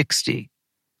 to 60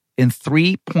 in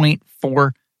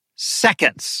 3.4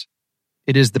 seconds.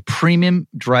 It is the premium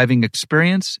driving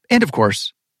experience. And of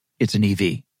course, it's an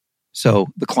EV. So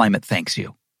the climate thanks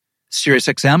you.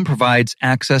 SiriusXM provides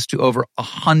access to over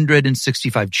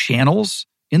 165 channels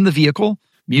in the vehicle: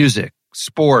 music,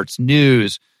 sports,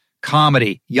 news,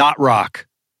 comedy, yacht rock.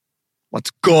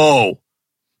 Let's go.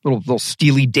 Little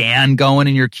Steely Dan going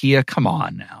in your Kia. Come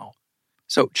on now.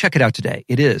 So check it out today.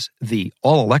 It is the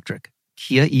all-electric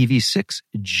Kia EV6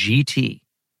 GT.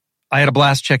 I had a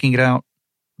blast checking it out.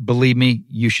 Believe me,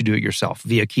 you should do it yourself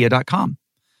via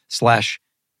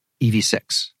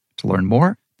kia.com/EV6. To learn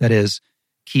more, that is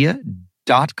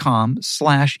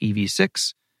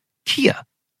kia.com/EV6. Kia,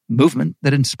 movement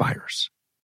that inspires.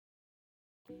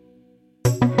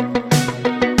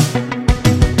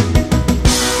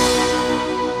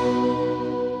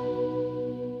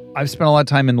 I've spent a lot of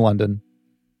time in London,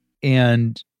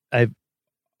 and I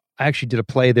actually did a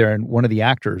play there, and one of the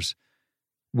actors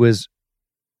was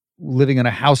living on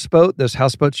a houseboat, those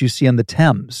houseboats you see on the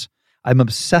Thames. I'm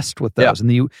obsessed with those. Yeah.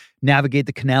 And you navigate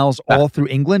the canals all through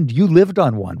England. You lived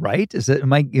on one, right?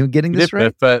 Am I getting this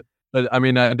right? But I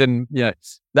mean, I didn't,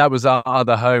 that was our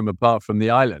other home apart from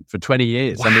the island for 20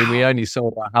 years. Wow. I mean, we only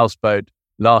sold our houseboat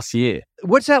last year.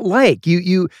 What's that like?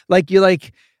 You're like,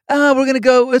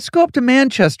 let's go up to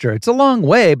Manchester. It's a long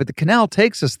way, but the canal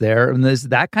takes us there. And there's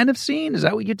that kind of scene. Is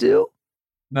that what you do?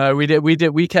 No, we did.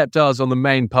 We kept ours on the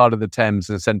main part of the Thames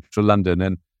in central London.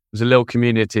 And it was a little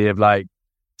community of like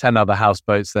 10 other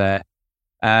houseboats there.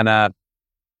 And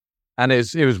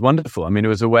it was wonderful. I mean, it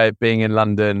was a way of being in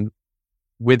London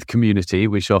with community,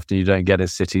 which often you don't get in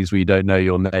cities where you don't know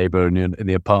your neighbor and you're in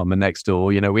the apartment next door.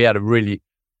 We had a really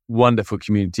wonderful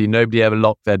community. Nobody ever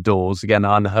locked their doors. Again,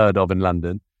 unheard of in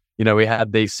London. We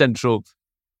had the central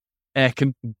air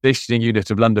conditioning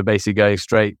unit of London basically going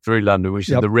straight through London, which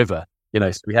is the river. So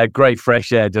we had great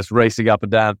fresh air just racing up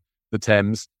and down the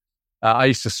Thames. I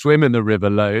used to swim in the river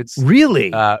loads.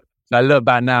 Really? I look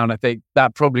back now and I think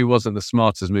that probably wasn't the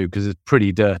smartest move because it's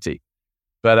pretty dirty.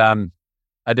 But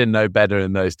I didn't know better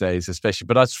in those days, especially.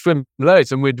 But I'd swim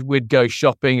loads and we'd go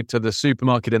shopping to the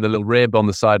supermarket in the little rib on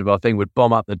the side of our thing. We'd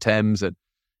bomb up the Thames and,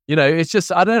 it's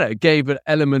just, I don't know, it gave an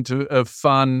element of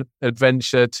fun,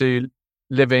 adventure to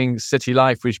living city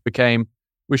life, which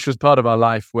was part of our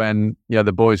life when,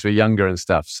 the boys were younger and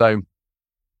stuff. So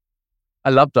I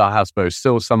loved our houseboat,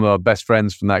 still some of our best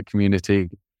friends from that community.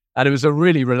 And it was a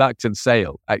really reluctant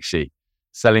sale, actually,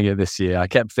 selling it this year. I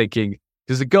kept thinking,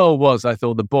 because the goal was, I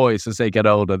thought the boys, as they get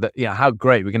older, that, how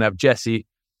great, we can have Jesse,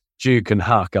 Duke and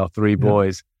Huck, our three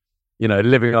boys,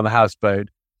 living on the houseboat,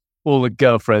 all the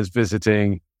girlfriends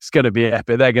visiting. It's going to be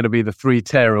epic. They're going to be the 3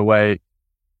 tearaway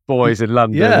boys in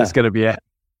London. Yeah. It's going to be epic.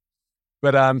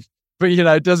 But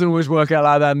it doesn't always work out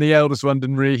like that. And the eldest one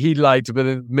didn't really, he liked it, but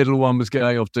the middle one was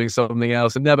going off doing something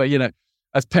else. And never,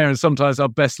 as parents, sometimes our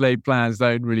best laid plans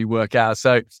don't really work out.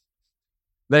 So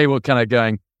they were kind of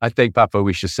going, I think, Papa,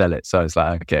 we should sell it. So it's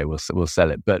like, okay, we'll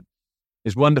sell it. But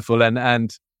it's wonderful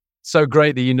and so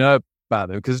great that you know about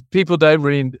them because people don't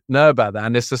really know about that.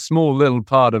 And it's a small little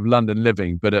part of London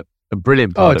living, but a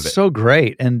brilliant part of it. Oh, it's so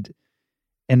great. And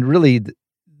really,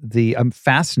 I'm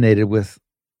fascinated with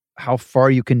how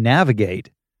far you can navigate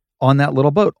on that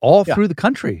little boat all through the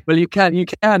country. Well, you can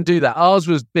do that. Ours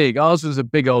was big. Ours was a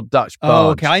big old Dutch barge.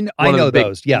 Oh, okay. I know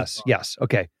those. Yes.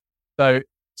 Okay. So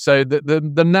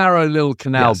the narrow little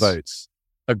canal boats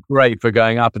are great for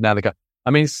going up and down the.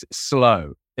 I mean, it's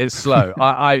slow. It's slow.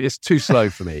 It's too slow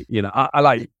for me. You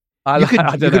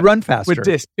could run faster. With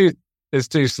this, it's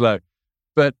too slow.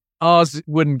 But ours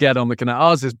wouldn't get on the canal.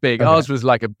 Ours is big. Okay. Ours was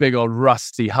like a big old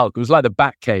rusty hulk. It was like the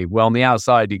Batcave, where on the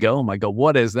outside you go, oh my God,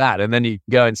 what is that? And then you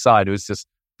go inside. It was just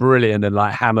brilliant and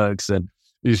like hammocks and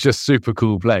it was just super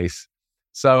cool place.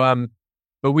 So,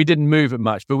 but we didn't move it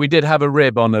much. But we did have a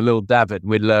rib on a little davit.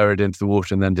 We'd lower it into the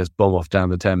water and then just bomb off down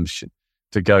the Thames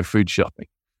to go food shopping.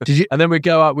 Did you? And then we'd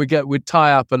go up. We'd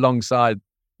tie up alongside,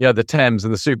 the Thames,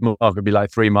 and the supermarket would be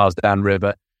like 3 miles down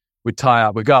river. We'd tie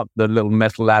up. We got the little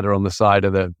metal ladder on the side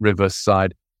of the river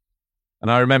side.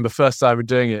 And I remember first time we're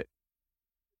doing it,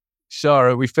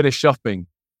 Shara, we finished shopping.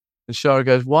 And Shara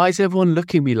goes, why is everyone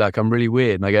looking at me like I'm really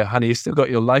weird? And I go, honey, you still got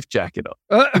your life jacket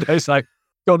on. It's like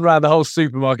gone around the whole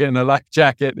supermarket in a life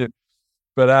jacket.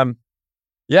 But and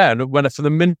for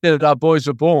the minute that our boys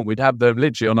were born, we'd have them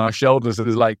literally on our shoulders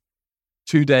as like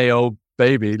 2-day-old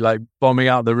baby, like bombing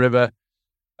out the river.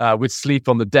 We'd sleep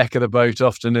on the deck of the boat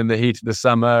often in the heat of the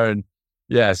summer. And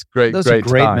it's great. Those great are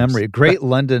great times. memory. Great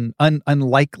London,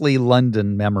 unlikely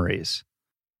London memories.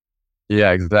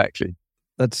 Yeah, exactly.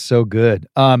 That's so good.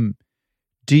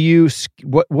 Do you,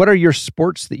 what are your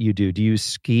sports that you do? Do you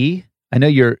ski? I know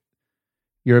you're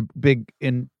big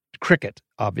in cricket,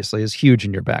 obviously, is huge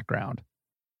in your background.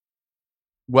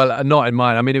 Well, not in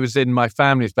mine. I mean, it was in my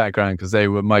family's background because they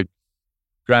were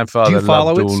grandfather Do you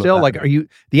follow loved it all still? of that. Like, are you,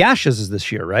 the Ashes is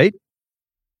this year, right?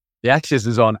 The Ashes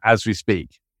is on as we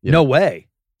speak. Yeah. No way.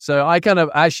 So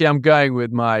I'm going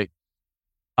with my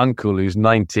uncle who's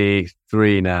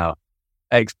 93 now,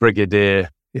 ex-brigadier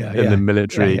in the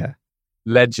military,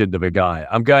 legend of a guy.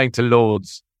 I'm going to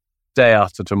Lord's day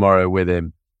after tomorrow with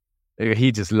him.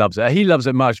 He just loves it. He loves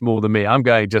it much more than me. I'm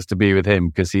going just to be with him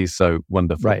because he's so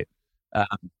wonderful. Right.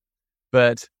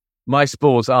 But my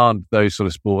sports aren't those sort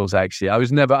of sports. Actually, I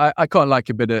was never. I quite like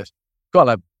a bit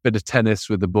of tennis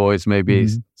with the boys, maybe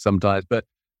sometimes. But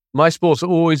my sports are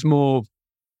always more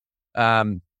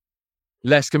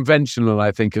less conventional.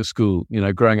 I think at school,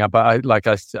 growing up, I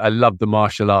loved the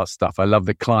martial arts stuff. I loved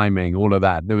the climbing, all of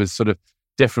that. It was sort of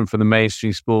different from the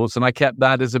mainstream sports, and I kept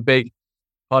that as a big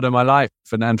part of my life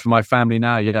and for my family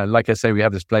now. Like I say, we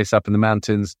have this place up in the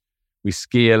mountains. We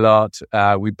ski a lot.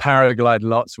 We paraglide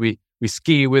lots. We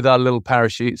ski with our little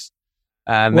parachutes,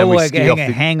 and then we ski off.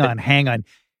 Hang on,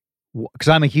 because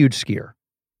I'm a huge skier.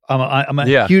 I'm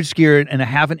a huge skier, and I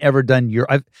haven't ever done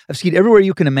I've skied everywhere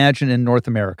you can imagine in North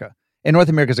America. And North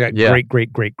America's got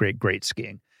great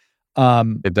skiing.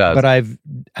 It does, but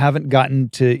haven't gotten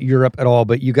to Europe at all.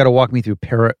 But you got to walk me through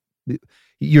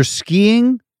You're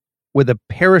skiing with a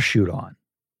parachute on.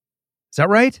 Is that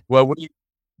right? Well,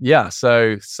 yeah.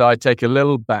 So I take a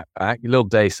little backpack, a little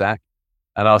day sack,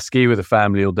 and I'll ski with the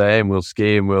family all day, and we'll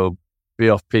ski and we'll be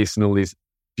off piste in all these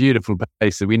beautiful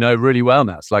places we know really well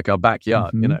now. It's like our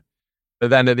backyard, But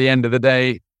then at the end of the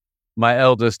day, my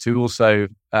eldest, who also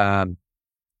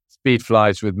speed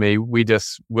flies with me, we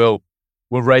just will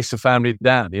race the family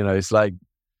down. It's like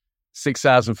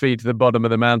 6,000 feet to the bottom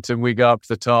of the mountain. We go up to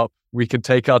the top. We can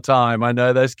take our time. I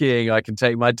know they're skiing. I can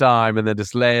take my time and then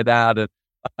just lay it out. And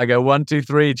I go 1, 2,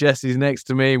 3. Jesse's next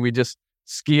to me, and we just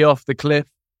ski off the cliff.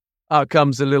 Out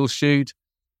comes a little chute.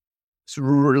 It's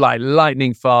like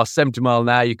lightning fast, 70 mile an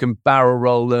hour. You can barrel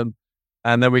roll them,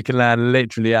 and then we can land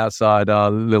literally outside our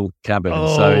little cabin.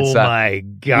 Oh, so it's my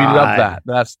God. We love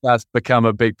that. That's become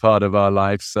a big part of our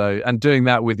life. So, and doing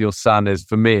that with your son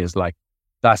for me, like,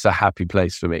 that's a happy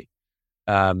place for me.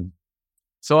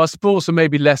 So our sports are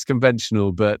maybe less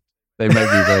conventional, but they make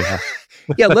me very happy.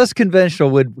 Yeah, less conventional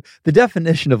the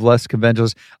definition of less conventional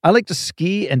is I like to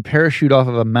ski and parachute off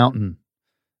of a mountain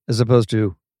as opposed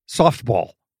to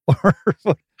softball.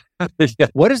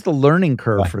 What is the learning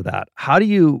curve for that?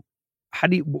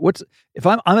 If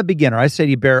I'm a beginner, I say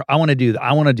to you, Bear, I want to do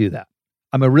that.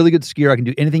 I'm a really good skier. I can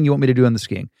do anything you want me to do on the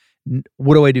skiing.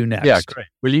 What do I do next? Yeah, great.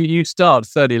 Well, you start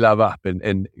 30 love up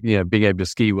and being able to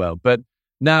ski well. But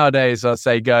nowadays, I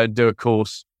say go and do a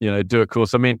course.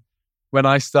 I mean, when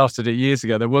I started it years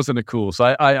ago, there wasn't a course.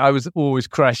 I was always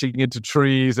crashing into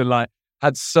trees and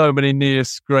had so many near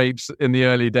scrapes in the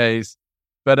early days.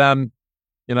 But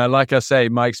like I say,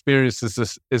 my experience is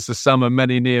the sum of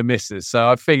many near misses. So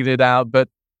I figured it out. But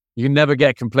you can never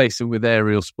get complacent with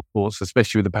aerial sports,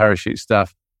 especially with the parachute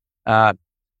stuff. I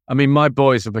mean, my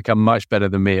boys have become much better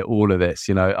than me at all of this.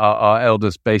 Our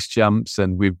eldest base jumps,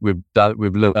 and we've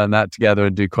learned that together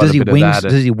and do quite a bit of that.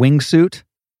 Does he wingsuit?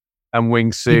 And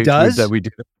wingsuit. He does? We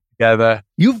do that together.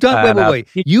 You've done wait.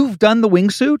 You've done the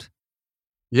wingsuit?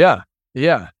 Yeah.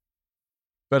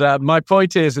 But my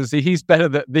point is he's better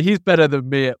than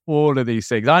me at all of these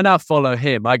things. I now follow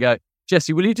him. I go,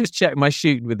 Jesse, will you just check my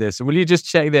shooting with this? And will you just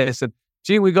check this? And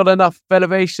gee, we got enough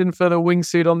elevation for the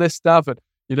wingsuit on this stuff. And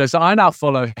so I now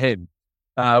follow him,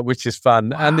 which is fun.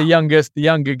 Wow. And the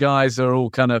younger guys are all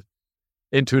kind of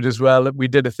into it as well. We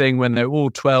did a thing when they're all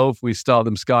 12, we start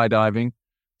them skydiving.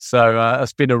 So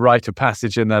it's been a rite of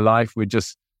passage in their life. We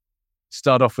just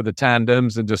start off with the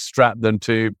tandems and just strap them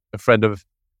to a friend of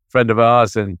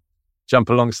ours and jump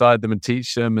alongside them and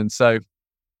teach them. And so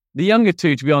the younger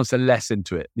two, to be honest, are less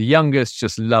into it. The youngest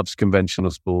just loves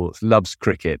conventional sports, loves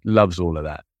cricket, loves all of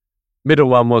that. Middle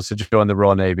one wants to join the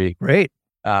Royal Navy. Great.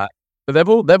 But they've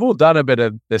all done a bit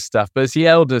of this stuff, but it's the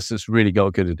eldest that's really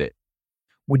got good at it.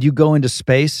 Would you go into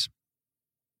space?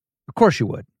 Of course you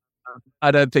would.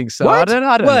 I don't think so. What?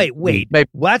 I don't. Wait. Maybe.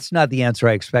 Well, that's not the answer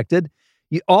I expected.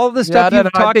 All the stuff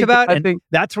you've talked about,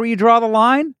 that's where you draw the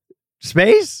line?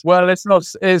 Space? Well, it's not.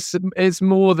 It's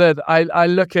more that I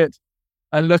look at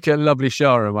lovely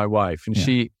Shara, my wife, and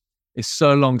she is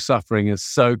so long suffering and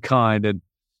so kind and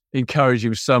encouraging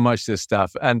with so much of this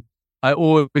stuff. And I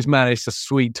always manage to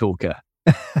sweet talk her.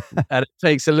 And it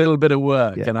takes a little bit of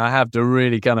work, and I have to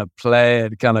really kind of play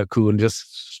it kind of cool and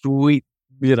just sweet,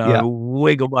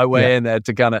 wiggle my way in there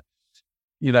to kind of,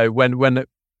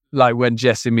 when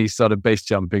Jess and me started base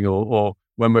jumping or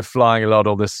when we're flying a lot,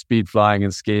 all this speed flying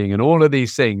and skiing and all of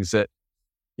these things that,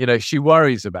 she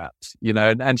worries about,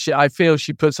 and I feel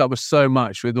she puts up with so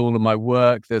much with all of my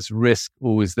work. There's risk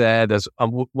always there. There's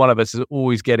one of us is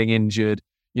always getting injured.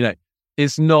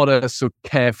 It's not a sort of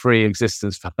carefree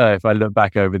existence for her if I look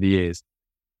back over the years.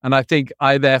 And I think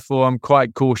therefore I'm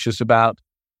quite cautious about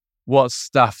what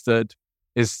stuff that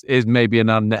is maybe an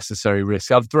unnecessary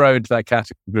risk. I'll throw into that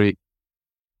category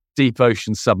deep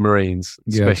ocean submarines,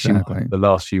 especially the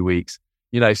last few weeks.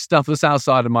 Stuff that's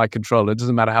outside of my control. It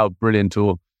doesn't matter how brilliant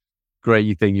or great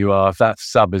you think you are. If that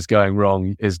sub is going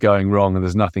wrong, and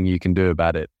there's nothing you can do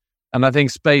about it. And I think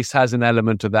space has an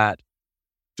element of that.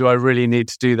 Do I really need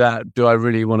to do that? Do I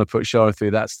really want to put Shara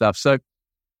through that stuff? So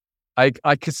I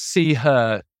could see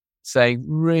her saying,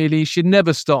 really, she'd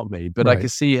never stop me, but I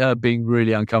could see her being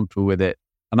really uncomfortable with it.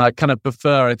 And I kind of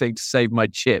prefer, I think, to save my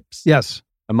chips. Yes.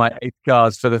 And my 8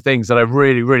 cards for the things that I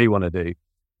really, really want to do,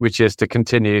 which is to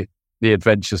continue the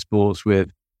adventure sports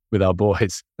with our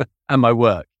boys and my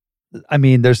work. I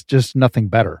mean, there's just nothing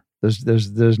better.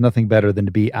 There's nothing better than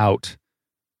to be out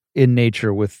in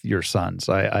nature with your sons.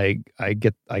 I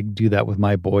do that with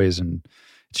my boys, and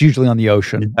it's usually on the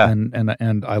ocean,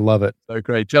 and I love it. So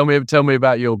great. Tell me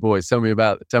about your boys. Tell me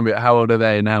how old are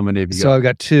they and how many have you got? So I've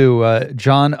got 2.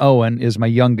 John Owen is my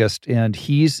youngest, and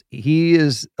he's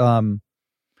more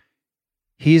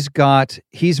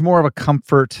of a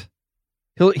comfort.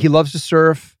 He loves to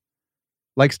surf,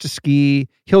 likes to ski.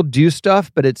 He'll do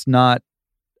stuff, but it's not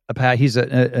he's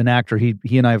an actor. He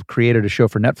and I have created a show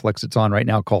for Netflix. It's on right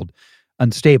now called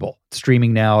Unstable. It's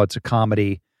streaming now. It's a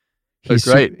comedy. He's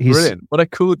great. Brilliant. What a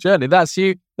cool journey. That's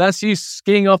you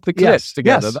skiing off the cliffs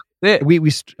together. Yes. That's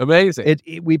it. Amazing.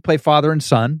 We play father and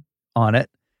son on it.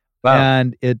 Wow.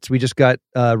 And we just got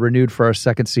renewed for our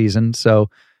 2nd season. So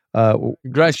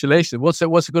congratulations. What's it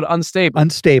called?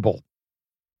 Unstable.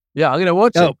 Yeah, I'm going to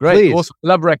watch it. Great. Please. Awesome.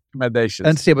 Love recommendations.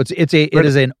 Unstable. It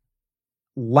is a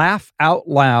laugh out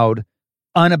loud,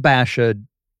 unabashed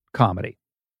comedy.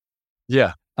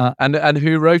 Yeah. And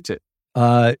who wrote it?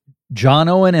 John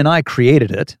Owen and I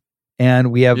created it,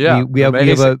 and we have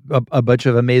a bunch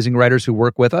of amazing writers who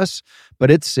work with us.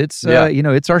 But it's it's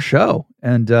our show,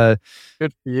 and good for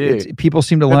you. People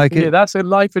seem to like it. That's a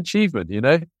life achievement.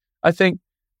 I think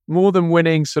more than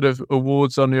winning sort of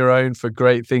awards on your own for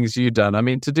great things you've done. I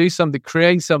mean, to do something,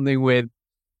 create something with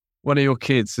one of your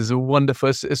kids is a wonderful.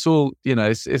 It's all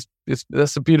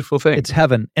that's a beautiful thing. It's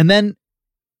heaven, and then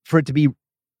for it to be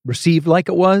received like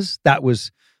it was, that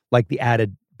was like the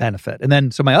added benefit. And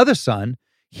then, so my other son,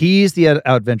 he's the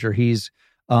adventure. He's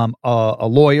a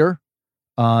lawyer.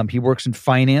 He works in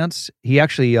finance. He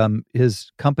actually,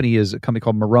 his company is a company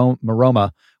called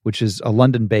Maroma, which is a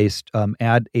London-based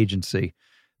ad agency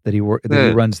that he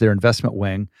runs their investment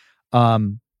wing.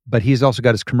 But he's also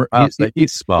got his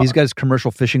he's got his commercial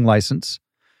fishing license.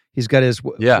 He's got his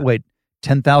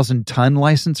 10,000 ton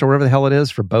license or whatever the hell it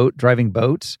is for driving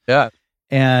boats. Yeah.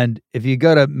 And if you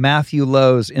go to Matthew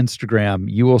Lowe's Instagram,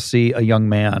 you will see a young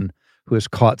man who has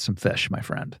caught some fish, my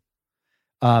friend.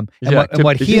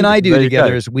 What he and I do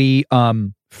together is we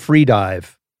free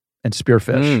dive and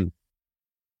spearfish.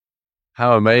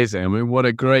 How amazing. I mean, what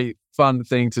a great, fun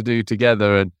thing to do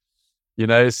together. And,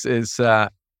 it's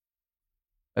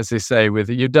as they say,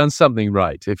 you've done something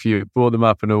right. If you brought them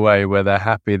up in a way where they're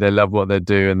happy, they love what they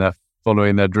do, and they're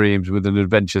following their dreams with an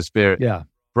adventure spirit. Yeah.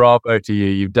 Bravo to you.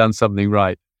 You've done something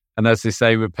right. And as they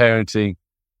say with parenting,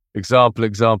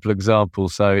 example.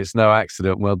 So it's no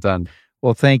accident. Well done.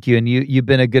 Well, thank you. And you've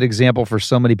been a good example for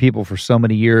so many people for so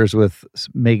many years with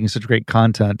making such great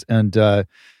content. And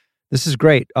this is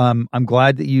great. I'm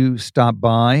glad that you stopped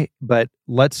by, but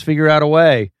let's figure out a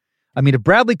way. I mean, if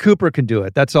Bradley Cooper can do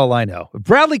it, that's all I know. If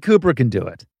Bradley Cooper can do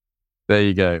it. There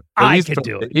you go. I can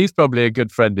do it. He's probably a good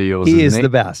friend of yours, He is the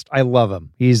best. I love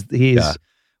him. He's there's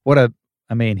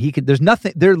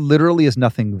nothing, there literally is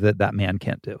nothing that man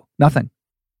can't do. Nothing.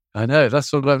 I know.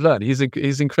 That's what I've learned.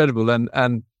 He's incredible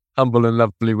and humble and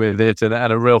lovely with it, and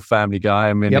a real family guy.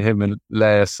 I mean, him and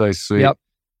Leia are so sweet. Yep.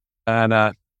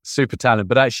 And super talented.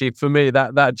 But actually, for me,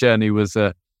 that journey was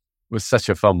such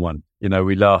a fun one.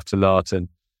 We laughed a lot, and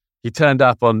he turned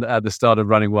up at the start of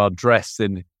Running Wild dressed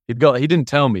in. He didn't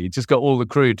tell me. He just got all the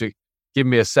crew to give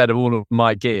me a set of all of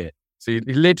my gear. So he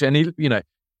literally, and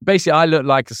basically, I looked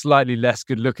like a slightly less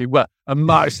good-looking, a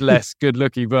much less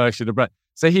good-looking version of Brad.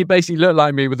 So he basically looked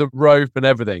like me with a rope and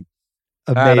everything.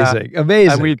 Amazing. And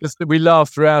we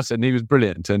laughed throughout it, and he was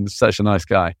brilliant and such a nice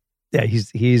guy. Yeah,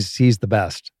 he's the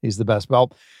best. He's the best.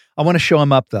 Well, I want to show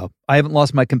him up, though. I haven't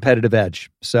lost my competitive edge.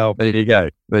 So there you go.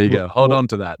 Hold on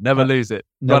to that. Never lose it.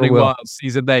 Running Wild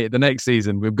season 8, the next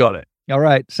season, we've got it. All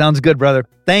right. Sounds good, brother.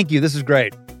 Thank you. This is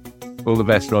great. All the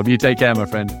best, Rob. You take care, my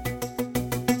friend.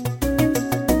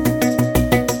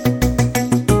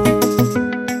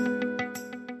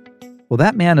 Well,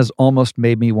 that man has almost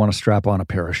made me want to strap on a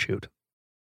parachute.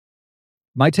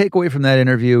 My takeaway from that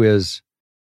interview is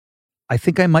I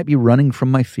think I might be running from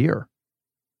my fear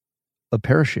of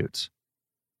parachutes.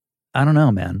 I don't know,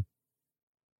 man.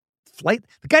 The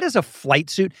guy does a flight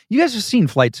suit. You guys have seen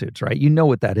flight suits, right? You know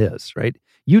what that is, right?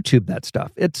 YouTube that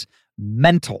stuff. It's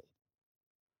mental.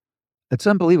 It's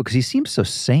unbelievable because he seems so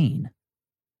sane.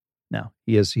 No,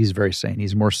 he is. He's very sane.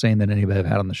 He's more sane than anybody I've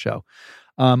had on the show.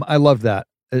 I love that.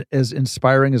 As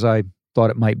inspiring as I thought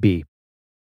it might be.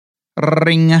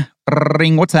 Ring,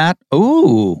 ring. What's that?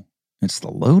 Ooh, it's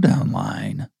the lowdown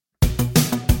line.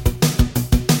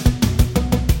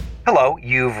 Hello,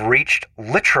 you've reached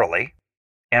literally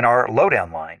in our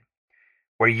lowdown line,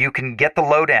 where you can get the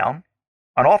lowdown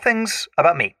on all things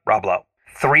about me, Rob Lowe.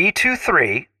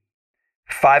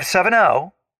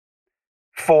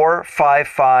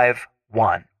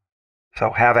 323-570-4551.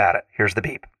 So have at it. Here's the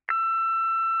beep.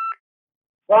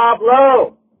 Rob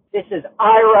Lowe, this is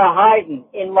Ira Hayden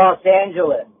in Los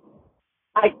Angeles.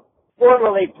 I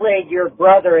formerly played your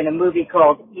brother in a movie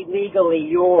called Illegally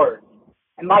Yours.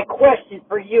 And my question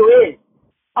for you is,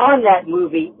 on that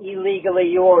movie, Illegally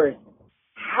Yours,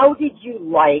 how did you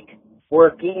like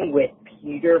working with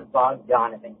Peter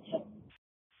Bogdanovich?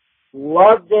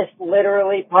 Love this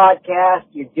Literally podcast.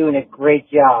 You're doing a great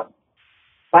job.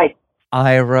 Bye.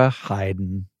 Ira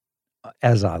Hayden,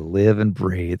 as I live and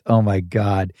breathe. Oh my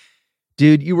God.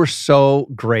 Dude, you were so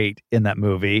great in that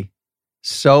movie.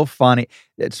 So funny.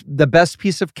 It's the best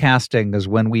piece of casting is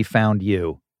when we found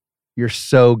you. You're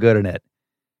so good in it.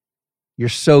 You're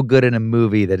so good in a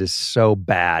movie that is so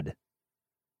bad.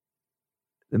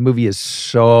 The movie is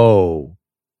so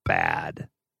bad.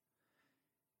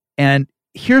 And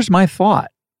here's my thought.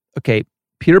 Okay,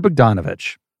 Peter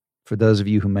Bogdanovich, for those of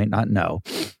you who might not know,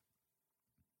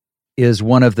 is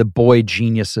one of the boy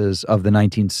geniuses of the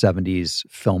 1970s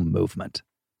film movement.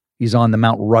 He's on the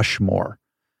Mount Rushmore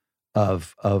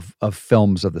of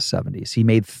films of the 70s. He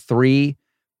made 3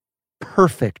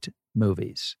 perfect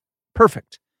movies.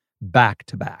 Perfect. Back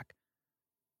to back.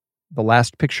 The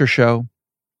Last Picture Show,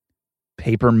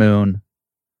 Paper Moon,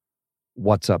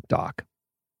 What's Up, Doc?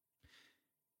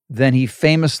 Then he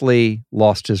famously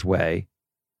lost his way,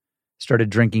 started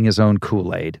drinking his own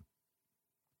Kool-Aid,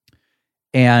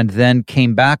 and then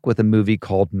came back with a movie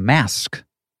called Mask,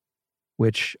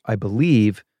 which I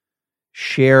believe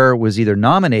Cher was either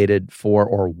nominated for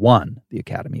or won the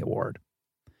Academy Award.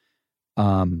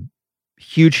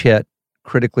 Huge hit,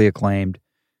 critically acclaimed.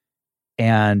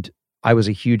 And I was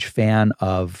a huge fan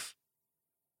of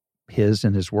his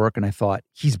and his work. And I thought,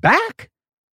 he's back.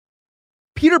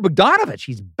 Peter Bogdanovich,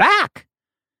 he's back.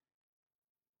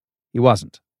 He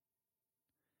wasn't.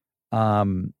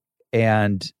 And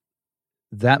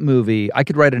that movie, I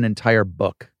could write an entire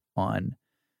book on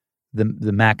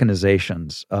the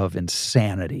machinations of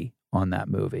insanity on that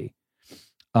movie.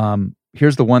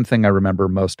 Here's the one thing I remember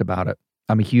most about it.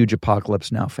 I'm a huge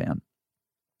Apocalypse Now fan.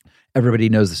 Everybody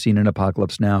knows the scene in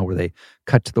Apocalypse Now where they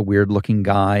cut to the weird-looking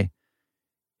guy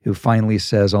who finally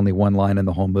says only one line in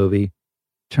the whole movie,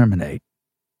 terminate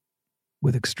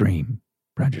with extreme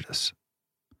prejudice.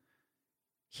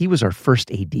 He was our first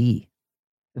AD.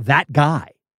 That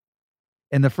guy.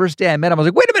 And the first day I met him, I was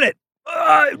like, wait a minute.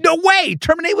 No way.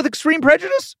 Terminate with extreme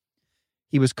prejudice?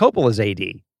 He was Coppola's AD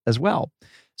as well.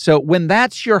 So when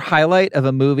that's your highlight of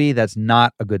a movie, that's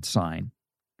not a good sign.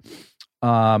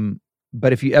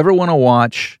 But if you ever want to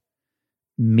watch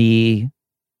me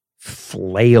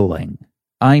flailing,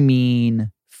 I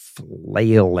mean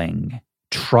flailing,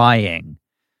 trying.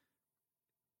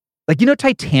 Like, you know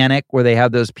Titanic, where they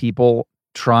have those people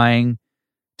trying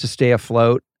to stay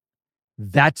afloat?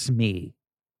 That's me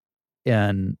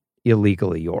in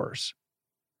Illegally Yours.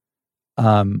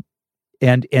 And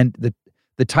the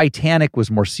Titanic was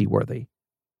more seaworthy.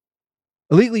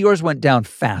 Illegally Yours went down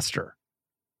faster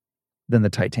than the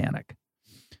Titanic.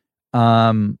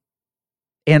 And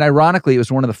ironically, it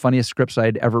was one of the funniest scripts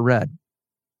I'd ever read.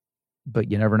 But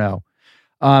you never know.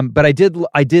 But I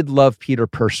did love Peter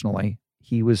personally.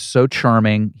 He was so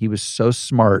charming. He was so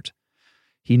smart.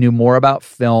 He knew more about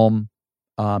film.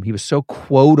 He was so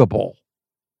quotable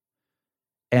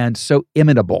and so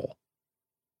imitable.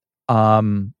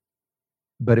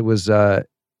 But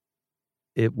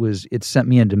it sent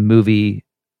me into movie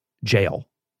jail,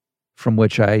 from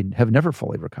which I have never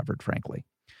fully recovered, frankly.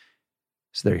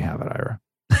 So there you have it, Ira.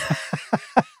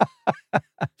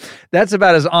 That's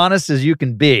about as honest as you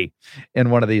can be in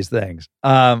one of these things.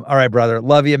 All right, brother.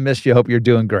 Love you. Miss you. Hope you're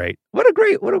doing great. What a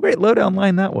great lowdown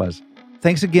line that was.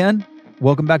 Thanks again.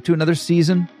 Welcome back to another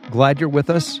season. Glad you're with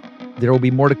us. There will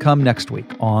be more to come next week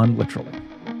on Literally.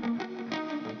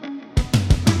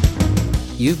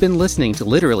 You've been listening to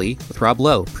Literally with Rob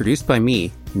Lowe, produced by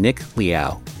me, Nick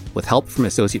Liao, with help from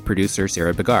associate producer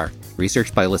Sarah Begar,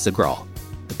 research by Alyssa Grawl.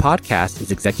 The podcast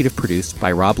is executive produced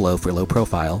by Rob Lowe for Low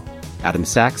Profile, Adam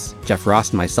Sachs, Jeff Ross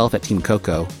and myself at Team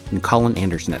Coco, and Colin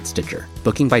Anderson at Stitcher.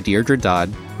 Booking by Deirdre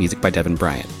Dodd, music by Devin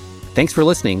Bryant. Thanks for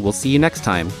listening. We'll see you next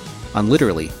time on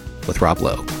Literally with Rob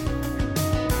Lowe.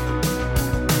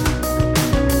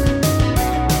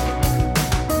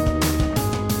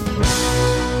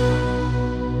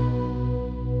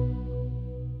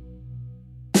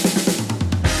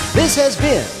 This has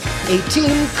been a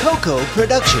Team Coco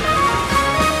production.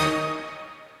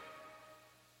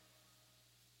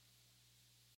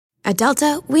 At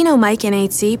Delta, we know Mike in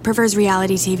 8C prefers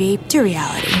reality TV to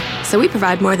reality. So we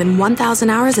provide more than 1,000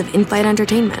 hours of in-flight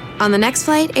entertainment. On the next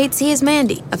flight, 8C is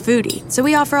Mandy, a foodie. So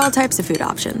we offer all types of food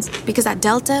options. Because at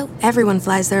Delta, everyone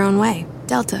flies their own way.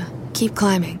 Delta, keep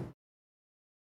climbing.